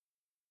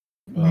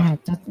 Yeah,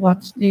 just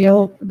watch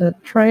the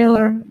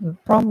trailer, the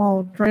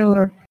promo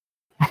trailer.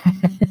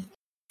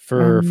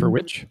 For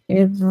which?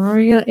 It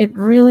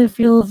really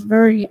feels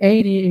very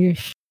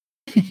 80-ish.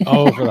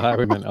 Oh, for the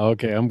Highwayman.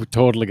 Okay, I'm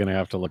totally gonna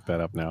have to look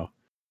that up now.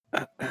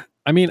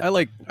 I mean, I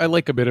like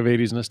a bit of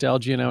 80s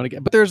nostalgia now and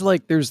again, but there's the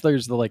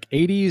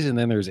 80s and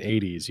then there's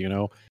 80s, you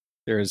know.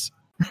 There's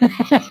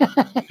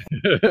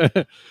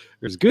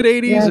there's good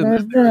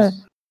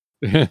 80s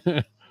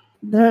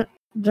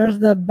there's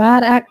the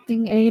bad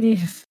acting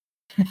 80s.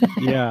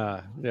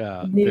 yeah.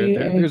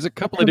 There's a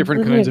couple of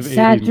different kinds of 80s.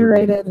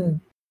 Exaggerated.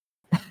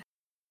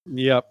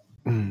 Yep.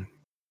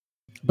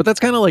 But that's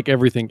kind of like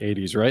everything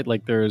 80s, right?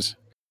 Like there's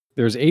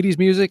there's 80s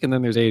music and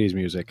then there's 80s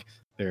music.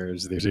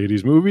 There's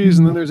 80s movies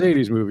and then there's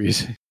 80s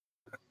movies.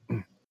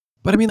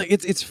 But I mean, like,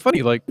 it's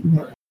funny. Like,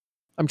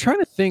 I'm trying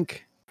to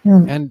think,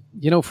 and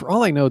for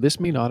all I know, this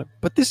may not.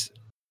 But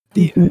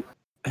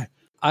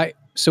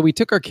so we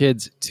took our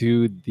kids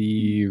to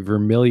the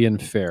Vermilion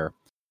Fair.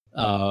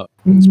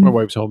 It's my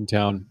wife's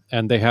hometown,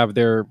 and they have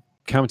their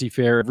county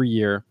fair every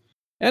year.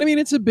 And I mean,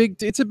 it's a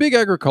big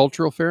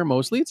agricultural fair.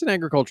 Mostly, it's an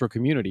agricultural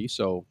community,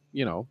 so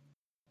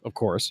of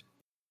course.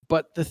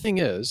 But the thing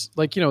is,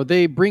 like,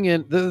 they bring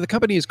in the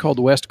company is called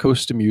West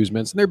Coast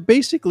Amusements, and they're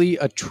basically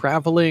a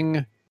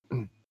traveling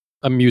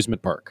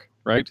amusement park,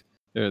 right?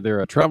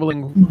 They're a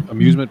traveling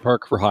amusement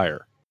park for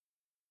hire.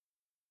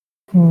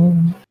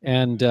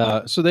 And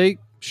so they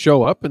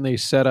show up and they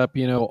set up,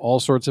 all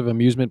sorts of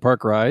amusement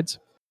park rides.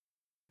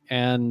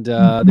 And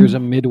there's a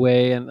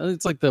midway, and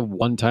it's like the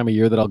one time a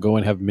year that I'll go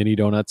and have mini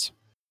donuts.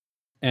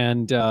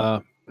 And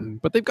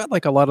but they've got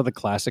like a lot of the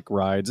classic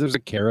rides. There's a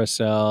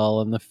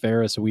carousel and the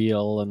Ferris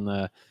wheel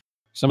and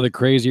some of the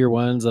crazier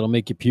ones that'll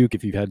make you puke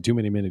if you've had too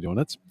many mini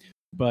donuts.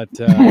 But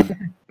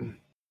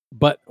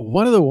but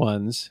one of the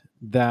ones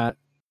that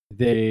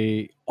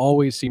they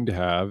always seem to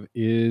have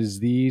is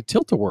the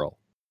Tilt-A-Whirl.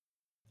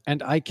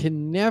 And I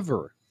can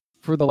never,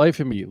 for the life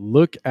of me,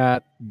 look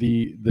at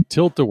the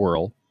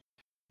Tilt-A-Whirl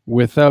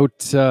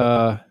without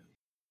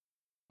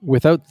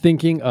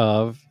thinking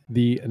of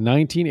the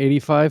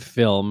 1985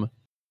 film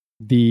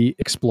The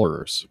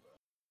Explorers.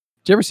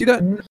 Did you ever see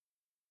that?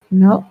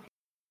 No.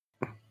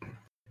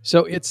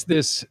 So it's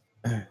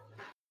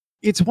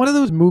one of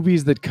those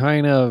movies that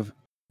kind of,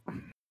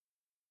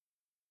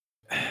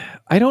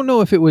 I don't know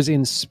if it was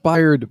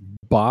inspired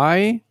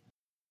by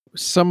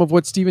some of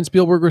what Steven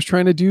Spielberg was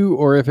trying to do,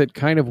 or if it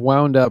kind of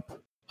wound up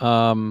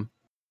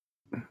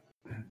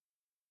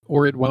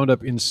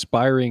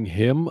inspiring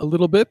him a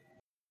little bit.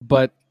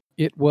 But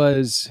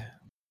it's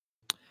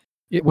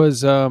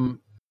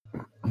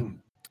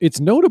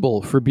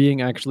notable for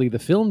being actually the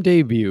film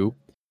debut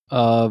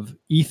of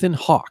Ethan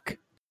Hawke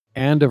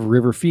and of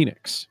River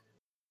Phoenix.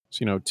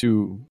 So,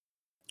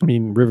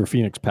 River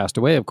Phoenix passed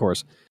away, of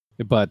course,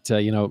 but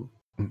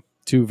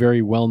two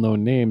very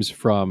well-known names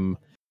from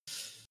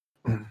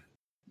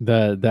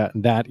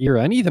that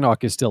era. And Ethan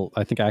Hawke is still,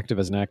 I think, active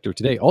as an actor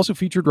today. Also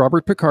featured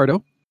Robert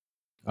Picardo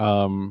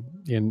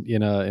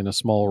in a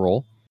small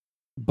role.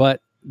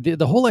 But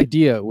the whole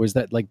idea was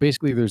that, like,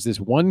 basically there's this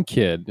one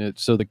kid.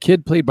 So the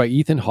kid played by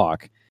Ethan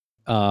Hawke,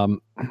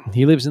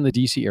 he lives in the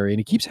DC area, and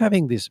he keeps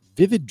having this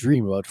vivid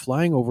dream about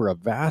flying over a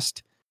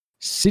vast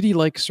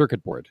city-like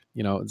circuit board.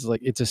 It's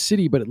like it's a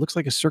city, but it looks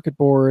like a circuit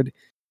board.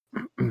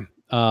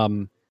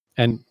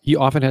 And he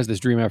often has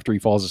this dream after he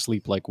falls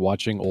asleep, like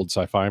watching old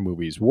sci-fi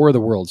movies. War of the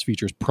Worlds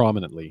features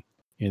prominently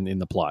in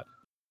the plot.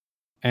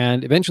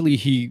 And eventually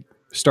he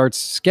starts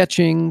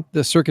sketching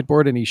the circuit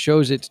board, and he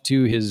shows it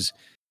to his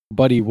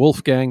buddy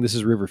Wolfgang. This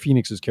is River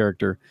Phoenix's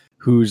character,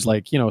 who's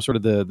like, sort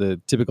of the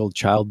typical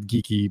child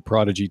geeky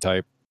prodigy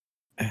type.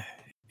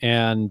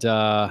 And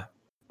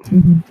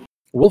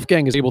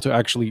Wolfgang is able to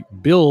actually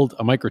build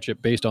a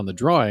microchip based on the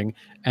drawing,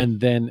 and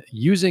then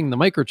using the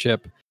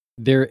microchip,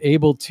 they're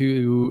able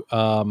to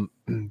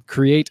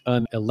create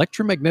an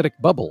electromagnetic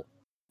bubble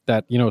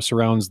that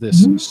surrounds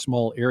this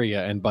small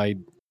area, and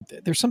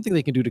there's something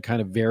they can do to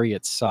kind of vary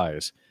its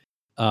size,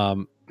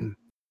 and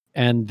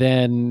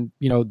then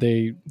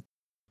they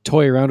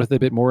toy around with it a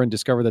bit more and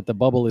discover that the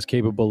bubble is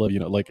capable of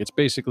like it's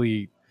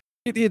basically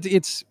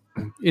it's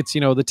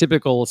the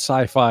typical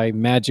sci-fi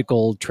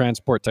magical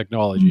transport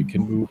technology.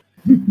 Can move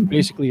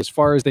basically as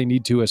far as they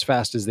need to, as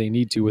fast as they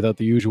need to, without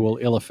the usual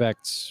ill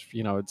effects.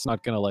 It's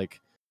not gonna,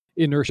 like,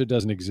 inertia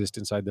doesn't exist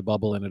inside the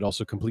bubble, and it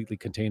also completely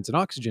contains an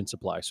oxygen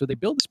supply. So they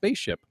build a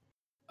spaceship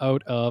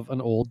out of an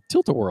old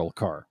Tilt-A-Whirl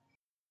car.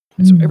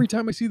 And so every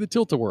time I see the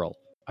Tilt-A-Whirl,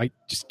 I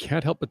just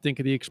can't help but think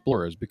of the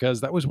Explorers,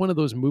 because that was one of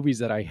those movies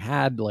that I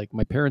had, like,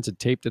 my parents had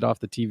taped it off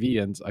the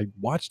TV, and I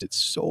watched it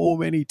so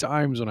many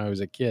times when I was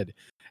a kid.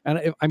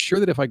 And I'm sure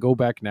that if I go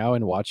back now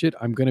and watch it,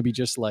 I'm going to be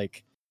just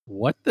like,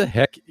 what the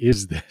heck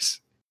is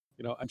this?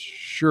 I'm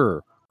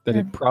sure that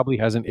it probably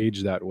hasn't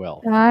aged that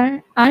well.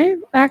 I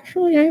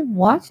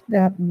watched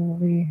that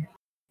movie.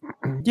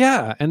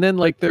 Yeah, and then,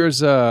 like, there's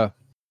the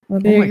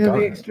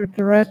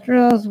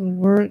extraterrestrials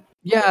were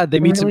they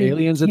meet some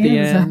aliens at the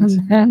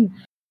end.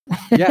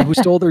 Yeah, who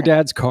stole their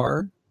dad's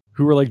car,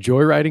 who were like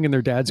joyriding in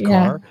their dad's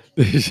car.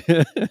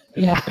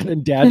 Yeah. And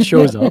then dad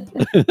shows up.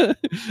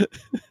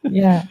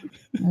 Yeah.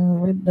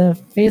 With the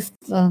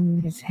fists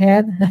on his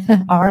head,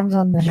 arms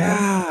on the head.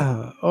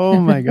 Yeah. Oh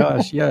my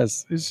gosh.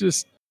 Yes. It's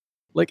just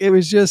like, it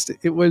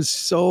was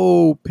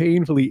so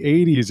painfully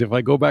 80s. If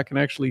I go back and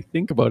actually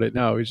think about it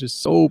now, it's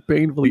just so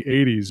painfully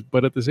 80s.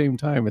 But at the same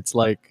time, it's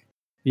like,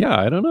 yeah,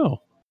 I don't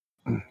know.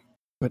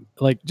 But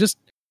like,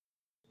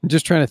 I'm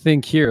just trying to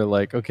think here.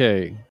 Like,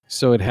 okay,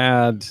 so it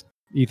had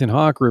Ethan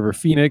Hawke, River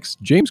Phoenix,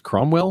 James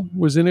Cromwell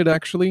was in it,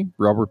 actually,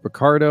 Robert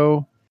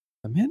Picardo,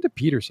 Amanda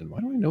Peterson. Why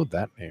do I know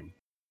that name?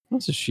 What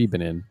else has she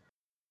been in?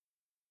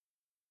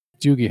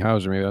 Doogie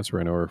Howser, maybe that's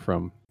where I know her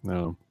from. I don't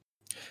know.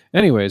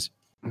 Anyways,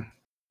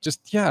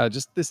 just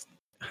this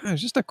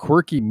it's just a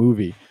quirky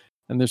movie.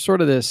 And there's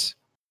sort of this,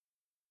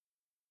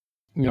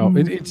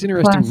 it's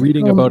interesting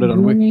reading Classical about it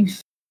on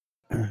Goonies.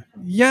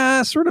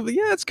 Yeah, sort of.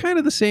 Yeah, it's kind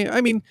of the same.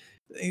 I mean,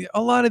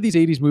 a lot of these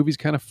 80s movies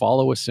kind of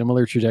follow a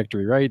similar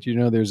trajectory, right?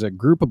 There's a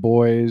group of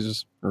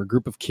boys or a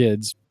group of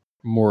kids,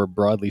 more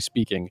broadly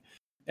speaking.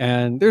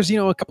 And there's,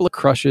 a couple of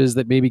crushes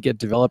that maybe get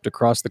developed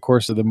across the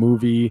course of the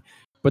movie,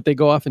 but they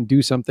go off and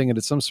do something and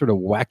it's some sort of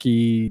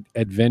wacky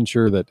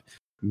adventure that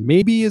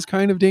maybe is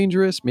kind of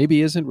dangerous,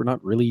 maybe isn't. We're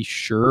not really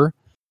sure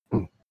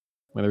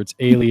whether it's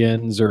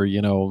aliens or,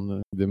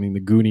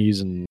 the Goonies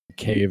and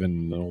Cave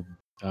and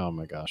oh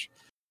my gosh.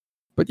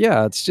 But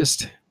yeah,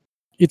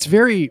 it's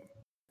very,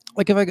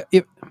 like,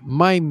 if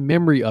my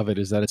memory of it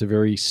is that it's a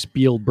very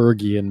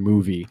Spielbergian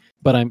movie,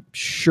 but I'm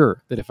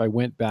sure that if I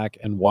went back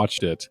and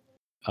watched it,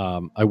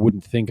 I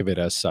wouldn't think of it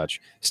as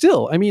such.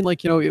 Still, I mean,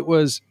 it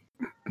was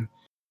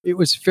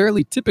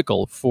fairly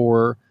typical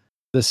for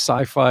the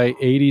sci-fi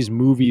 80s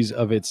movies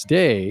of its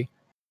day,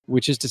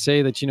 which is to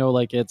say that,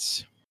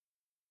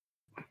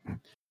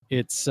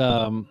 it's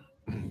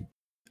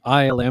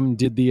ILM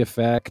did the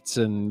effects,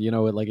 and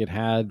it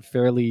had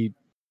fairly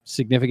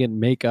significant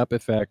makeup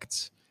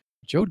effects.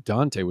 Joe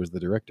Dante was the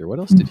director. What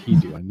else did he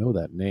do? I know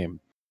that name.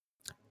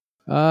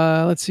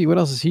 Let's see, what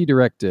else has he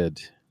directed?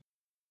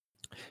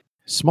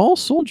 Small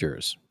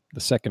Soldiers,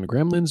 the second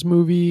Gremlins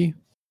movie.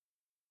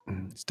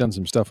 He's done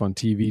some stuff on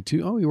TV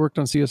too. Oh, he worked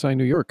on CSI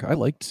New York. I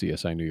liked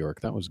CSI New York.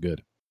 That was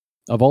good.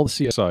 Of all the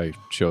CSI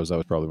shows, that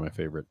was probably my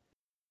favorite.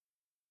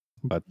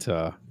 But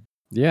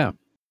yeah,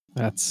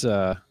 that's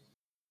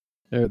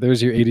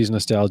there's your 80s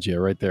nostalgia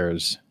right there.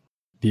 Is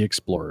The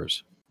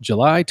Explorers.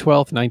 July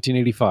 12th,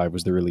 1985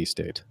 was the release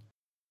date.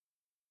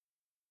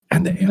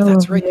 And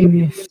that's right.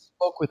 They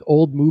spoke with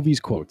old movies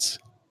quotes.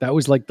 That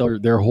was like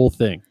their whole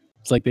thing.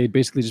 It's like they'd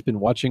basically just been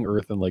watching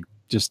Earth and like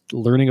just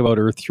learning about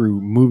Earth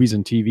through movies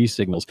and TV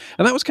signals.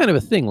 And that was kind of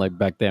a thing like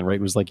back then, right?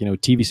 It was like,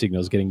 TV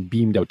signals getting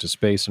beamed out to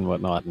space and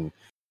whatnot. And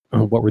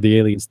what were the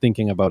aliens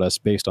thinking about us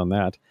based on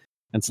that?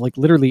 And it's like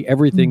literally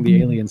everything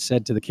the aliens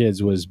said to the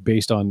kids was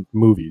based on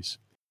movies.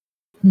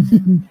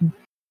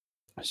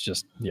 It's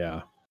just,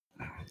 yeah.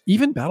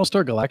 Even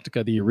Battlestar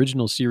Galactica, the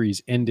original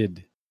series,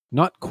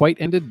 not quite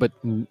ended, but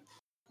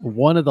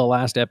one of the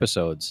last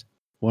episodes,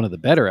 one of the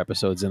better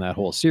episodes in that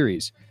whole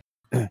series,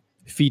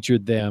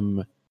 featured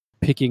them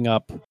picking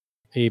up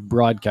a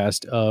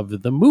broadcast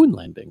of the moon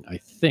landing, I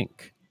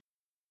think.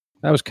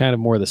 That was kind of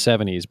more the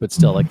 70s, but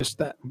still, like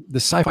the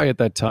sci-fi at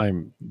that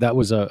time, that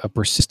was a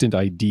persistent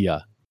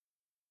idea.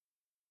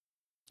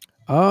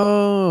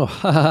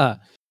 Oh,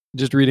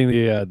 just reading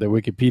the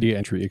Wikipedia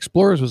entry.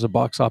 Explorers was a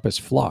box office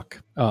flop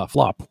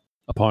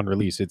upon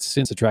release. It's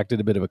since attracted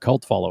a bit of a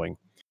cult following.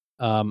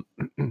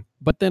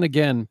 But then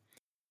again,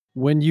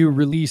 when you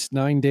release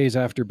 9 days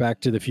after Back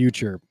to the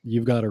Future,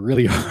 you've got a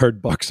really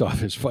hard box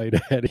office fight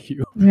ahead of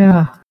you.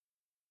 Yeah.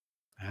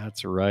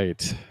 That's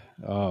right.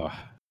 Oh.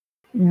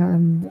 Yeah,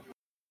 and it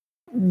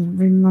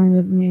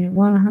reminded me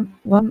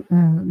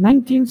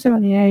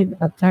 1978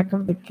 Attack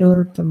of the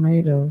Killer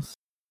Tomatoes.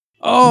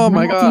 Oh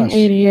my gosh.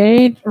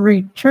 1988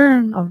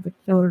 Return of the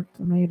Killer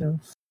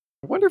Tomatoes.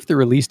 I wonder if the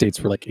release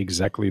dates were like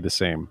exactly the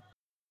same.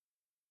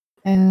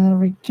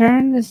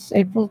 Return is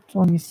April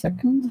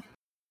 22nd,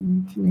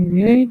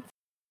 1988.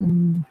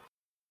 And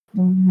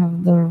don't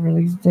have the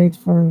release date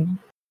for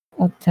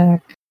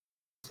Attack.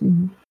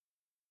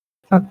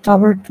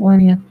 October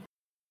 20th.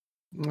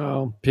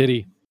 Oh,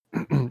 pity.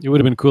 It would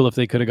have been cool if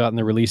they could have gotten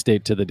the release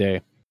date to the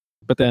day.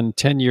 But then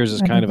 10 years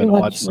is kind of an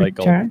odd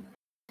cycle.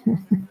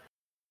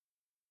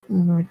 And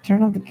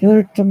Return of the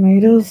Killer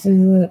Tomatoes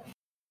is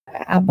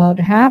about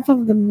half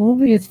of the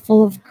movie is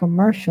full of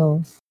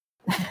commercials.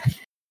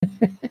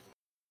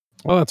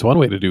 Well, that's one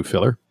way to do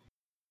filler.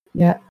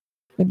 Yeah,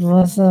 it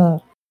was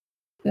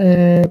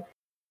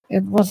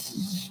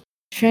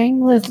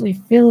shamelessly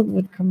filled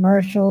with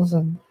commercials,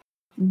 and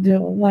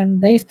when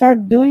they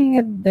start doing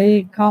it,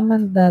 they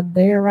comment that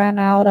they ran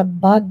out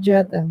of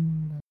budget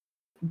and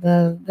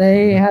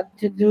they had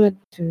to do it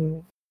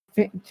to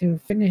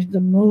finish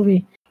the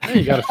movie. Hey,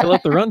 you got to fill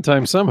up the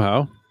runtime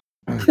somehow.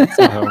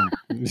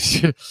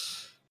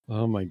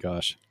 Oh my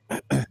gosh!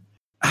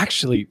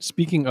 Actually,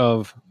 speaking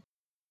of,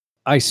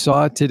 I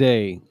saw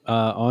today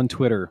on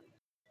Twitter,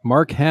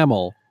 Mark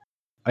Hamill.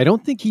 I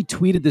don't think he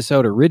tweeted this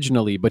out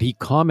originally, but he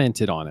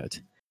commented on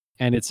it.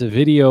 And it's a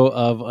video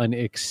of an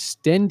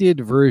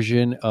extended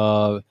version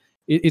of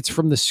it's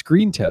from the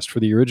screen test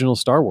for the original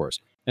Star Wars.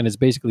 And it's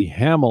basically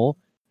Hamill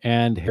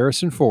and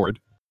Harrison Ford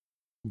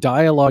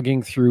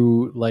dialoguing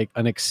through like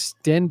an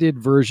extended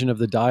version of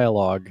the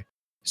dialogue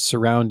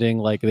surrounding,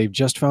 like, they've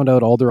just found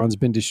out Alderaan's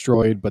been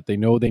destroyed, but they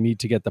know they need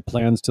to get the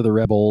plans to the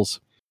rebels.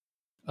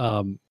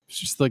 It's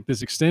just like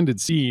this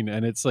extended scene,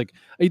 and it's like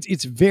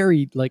it's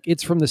very like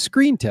it's from the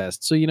screen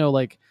test. So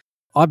like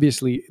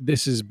obviously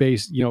this is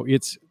based,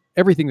 it's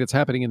everything that's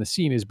happening in the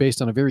scene is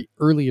based on a very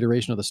early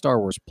iteration of the Star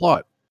Wars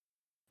plot.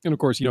 And of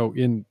course,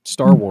 in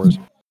Star Wars,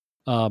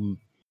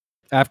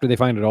 after they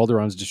find out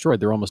Alderaan's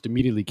destroyed, they're almost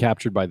immediately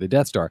captured by the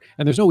Death Star.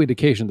 And there's no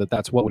indication that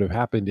that's what would have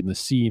happened in the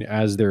scene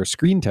as they're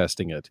screen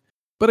testing it.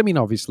 But I mean,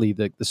 obviously,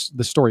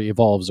 the story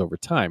evolves over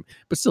time.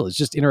 But still, it's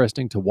just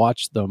interesting to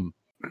watch them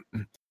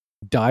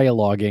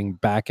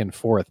dialoguing back and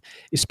forth,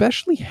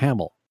 especially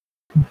Hamill.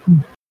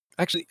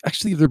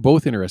 Actually, they're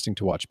both interesting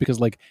to watch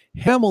because, like,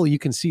 Hamill, you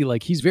can see,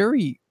 like, he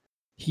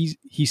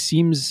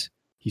seems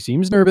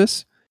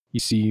nervous. He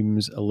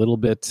seems a little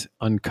bit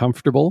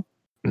uncomfortable,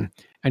 and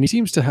he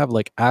seems to have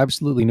like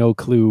absolutely no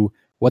clue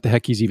what the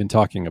heck he's even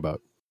talking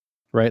about.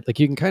 Right? Like,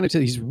 you can kind of tell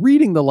he's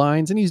reading the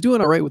lines and he's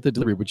doing all right with the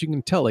delivery, but you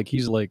can tell, like,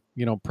 he's like,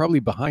 probably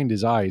behind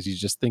his eyes,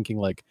 he's just thinking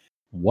like,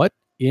 what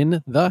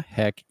in the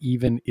heck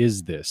even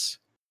is this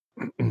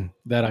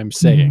that I'm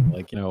saying?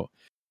 Like,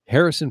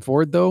 Harrison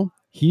Ford, though,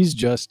 he's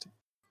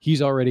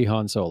already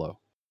Han Solo.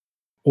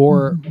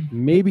 Or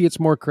maybe it's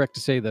more correct to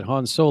say that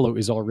Han Solo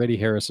is already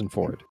Harrison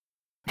Ford.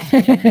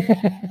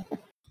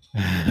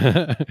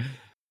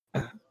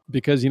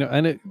 Because,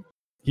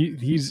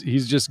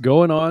 he's just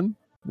going on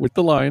with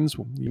the lines,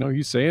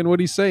 he's saying what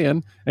he's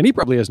saying, and he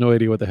probably has no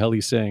idea what the hell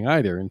he's saying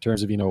either in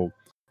terms of,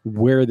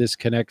 where this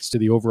connects to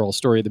the overall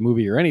story of the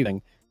movie or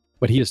anything.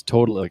 But he is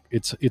totally like,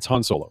 it's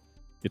Han Solo.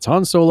 It's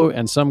Han Solo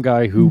and some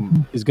guy who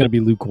is going to be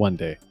Luke one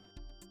day.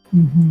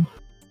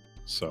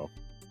 So,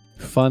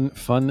 fun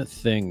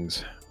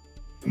things.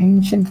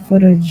 Ancient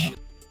footage.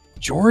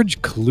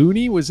 George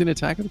Clooney was in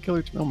Attack of the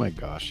Killer. Oh my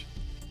gosh.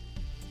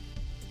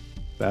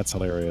 That's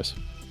hilarious.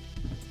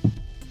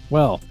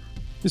 Well,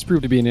 this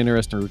proved to be an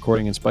interesting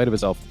recording in spite of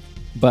itself,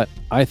 but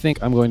I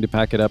think I'm going to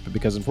pack it up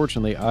because,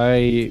 unfortunately,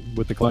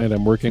 with the client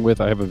I'm working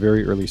with, I have a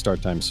very early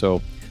start time.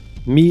 So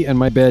me and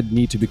my bed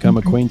need to become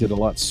acquainted a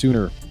lot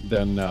sooner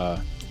than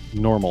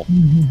normal.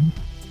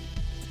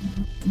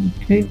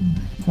 Okay.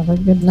 Have a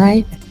good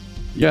night.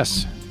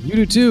 Yes, you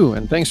do too,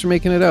 and thanks for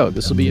making it out.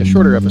 This will be a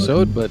shorter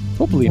episode, but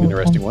hopefully an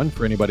interesting one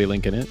for anybody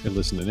linking it and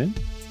listening in.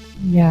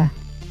 Yeah.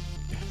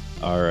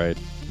 All right.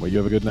 Well, you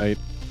have a good night.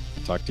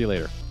 Talk to you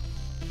later.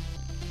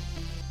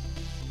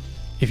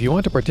 If you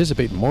want to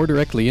participate more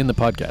directly in the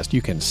podcast,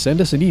 you can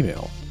send us an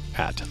email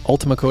at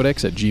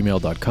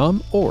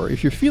ultimacodex@gmail.com, or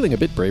if you're feeling a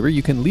bit braver,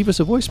 you can leave us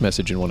a voice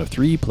message in one of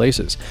three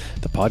places: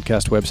 the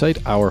podcast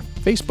website, our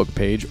Facebook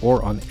page,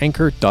 or on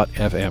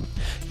anchor.fm.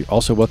 You're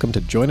also welcome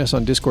to join us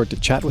on Discord to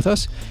chat with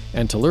us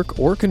and to lurk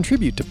or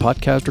contribute to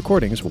podcast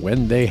recordings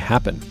when they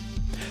happen.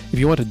 If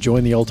you want to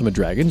join the Ultima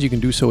Dragons, you can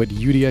do so at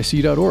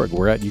udic.org,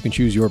 where you can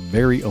choose your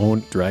very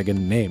own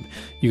dragon name.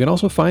 You can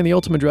also find the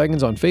Ultima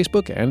Dragons on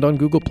Facebook and on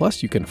Google+.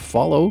 You can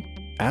follow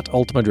at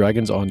Ultima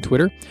Dragons on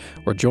Twitter,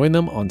 or join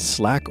them on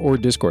Slack or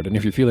Discord. And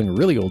if you're feeling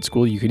really old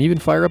school, you can even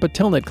fire up a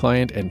Telnet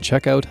client and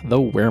check out the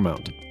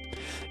Weremount.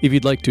 If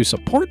you'd like to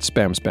support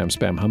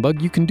Spam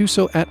Humbug, you can do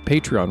so at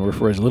Patreon, where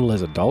for as little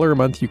as $1 a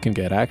month, you can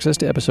get access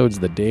to episodes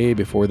the day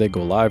before they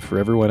go live for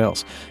everyone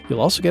else.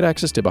 You'll also get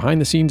access to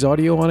behind-the-scenes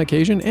audio on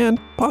occasion and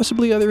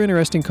possibly other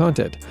interesting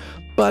content.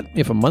 But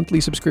if a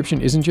monthly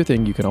subscription isn't your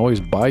thing, you can always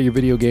buy your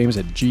video games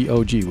at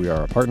GOG. We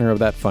are a partner of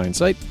that fine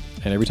site,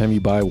 and every time you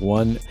buy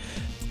one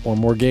or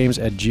more games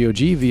at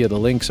GOG via the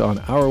links on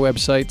our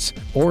websites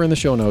or in the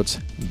show notes,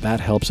 that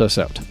helps us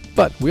out.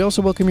 But we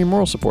also welcome your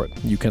moral support.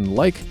 You can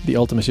like the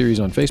Ultima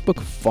series on Facebook,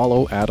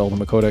 follow at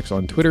Ultima Codex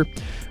on Twitter,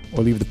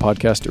 or leave the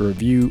podcast a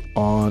review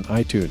on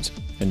iTunes.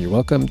 And you're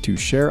welcome to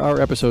share our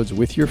episodes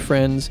with your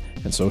friends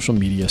and social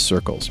media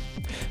circles.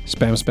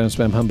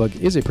 Spam Humbug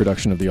is a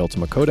production of the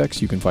Ultima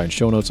Codex. You can find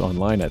show notes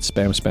online at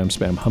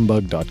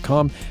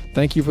spamhumbug.com.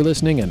 Thank you for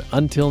listening, and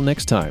until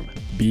next time,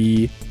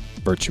 be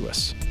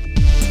virtuous.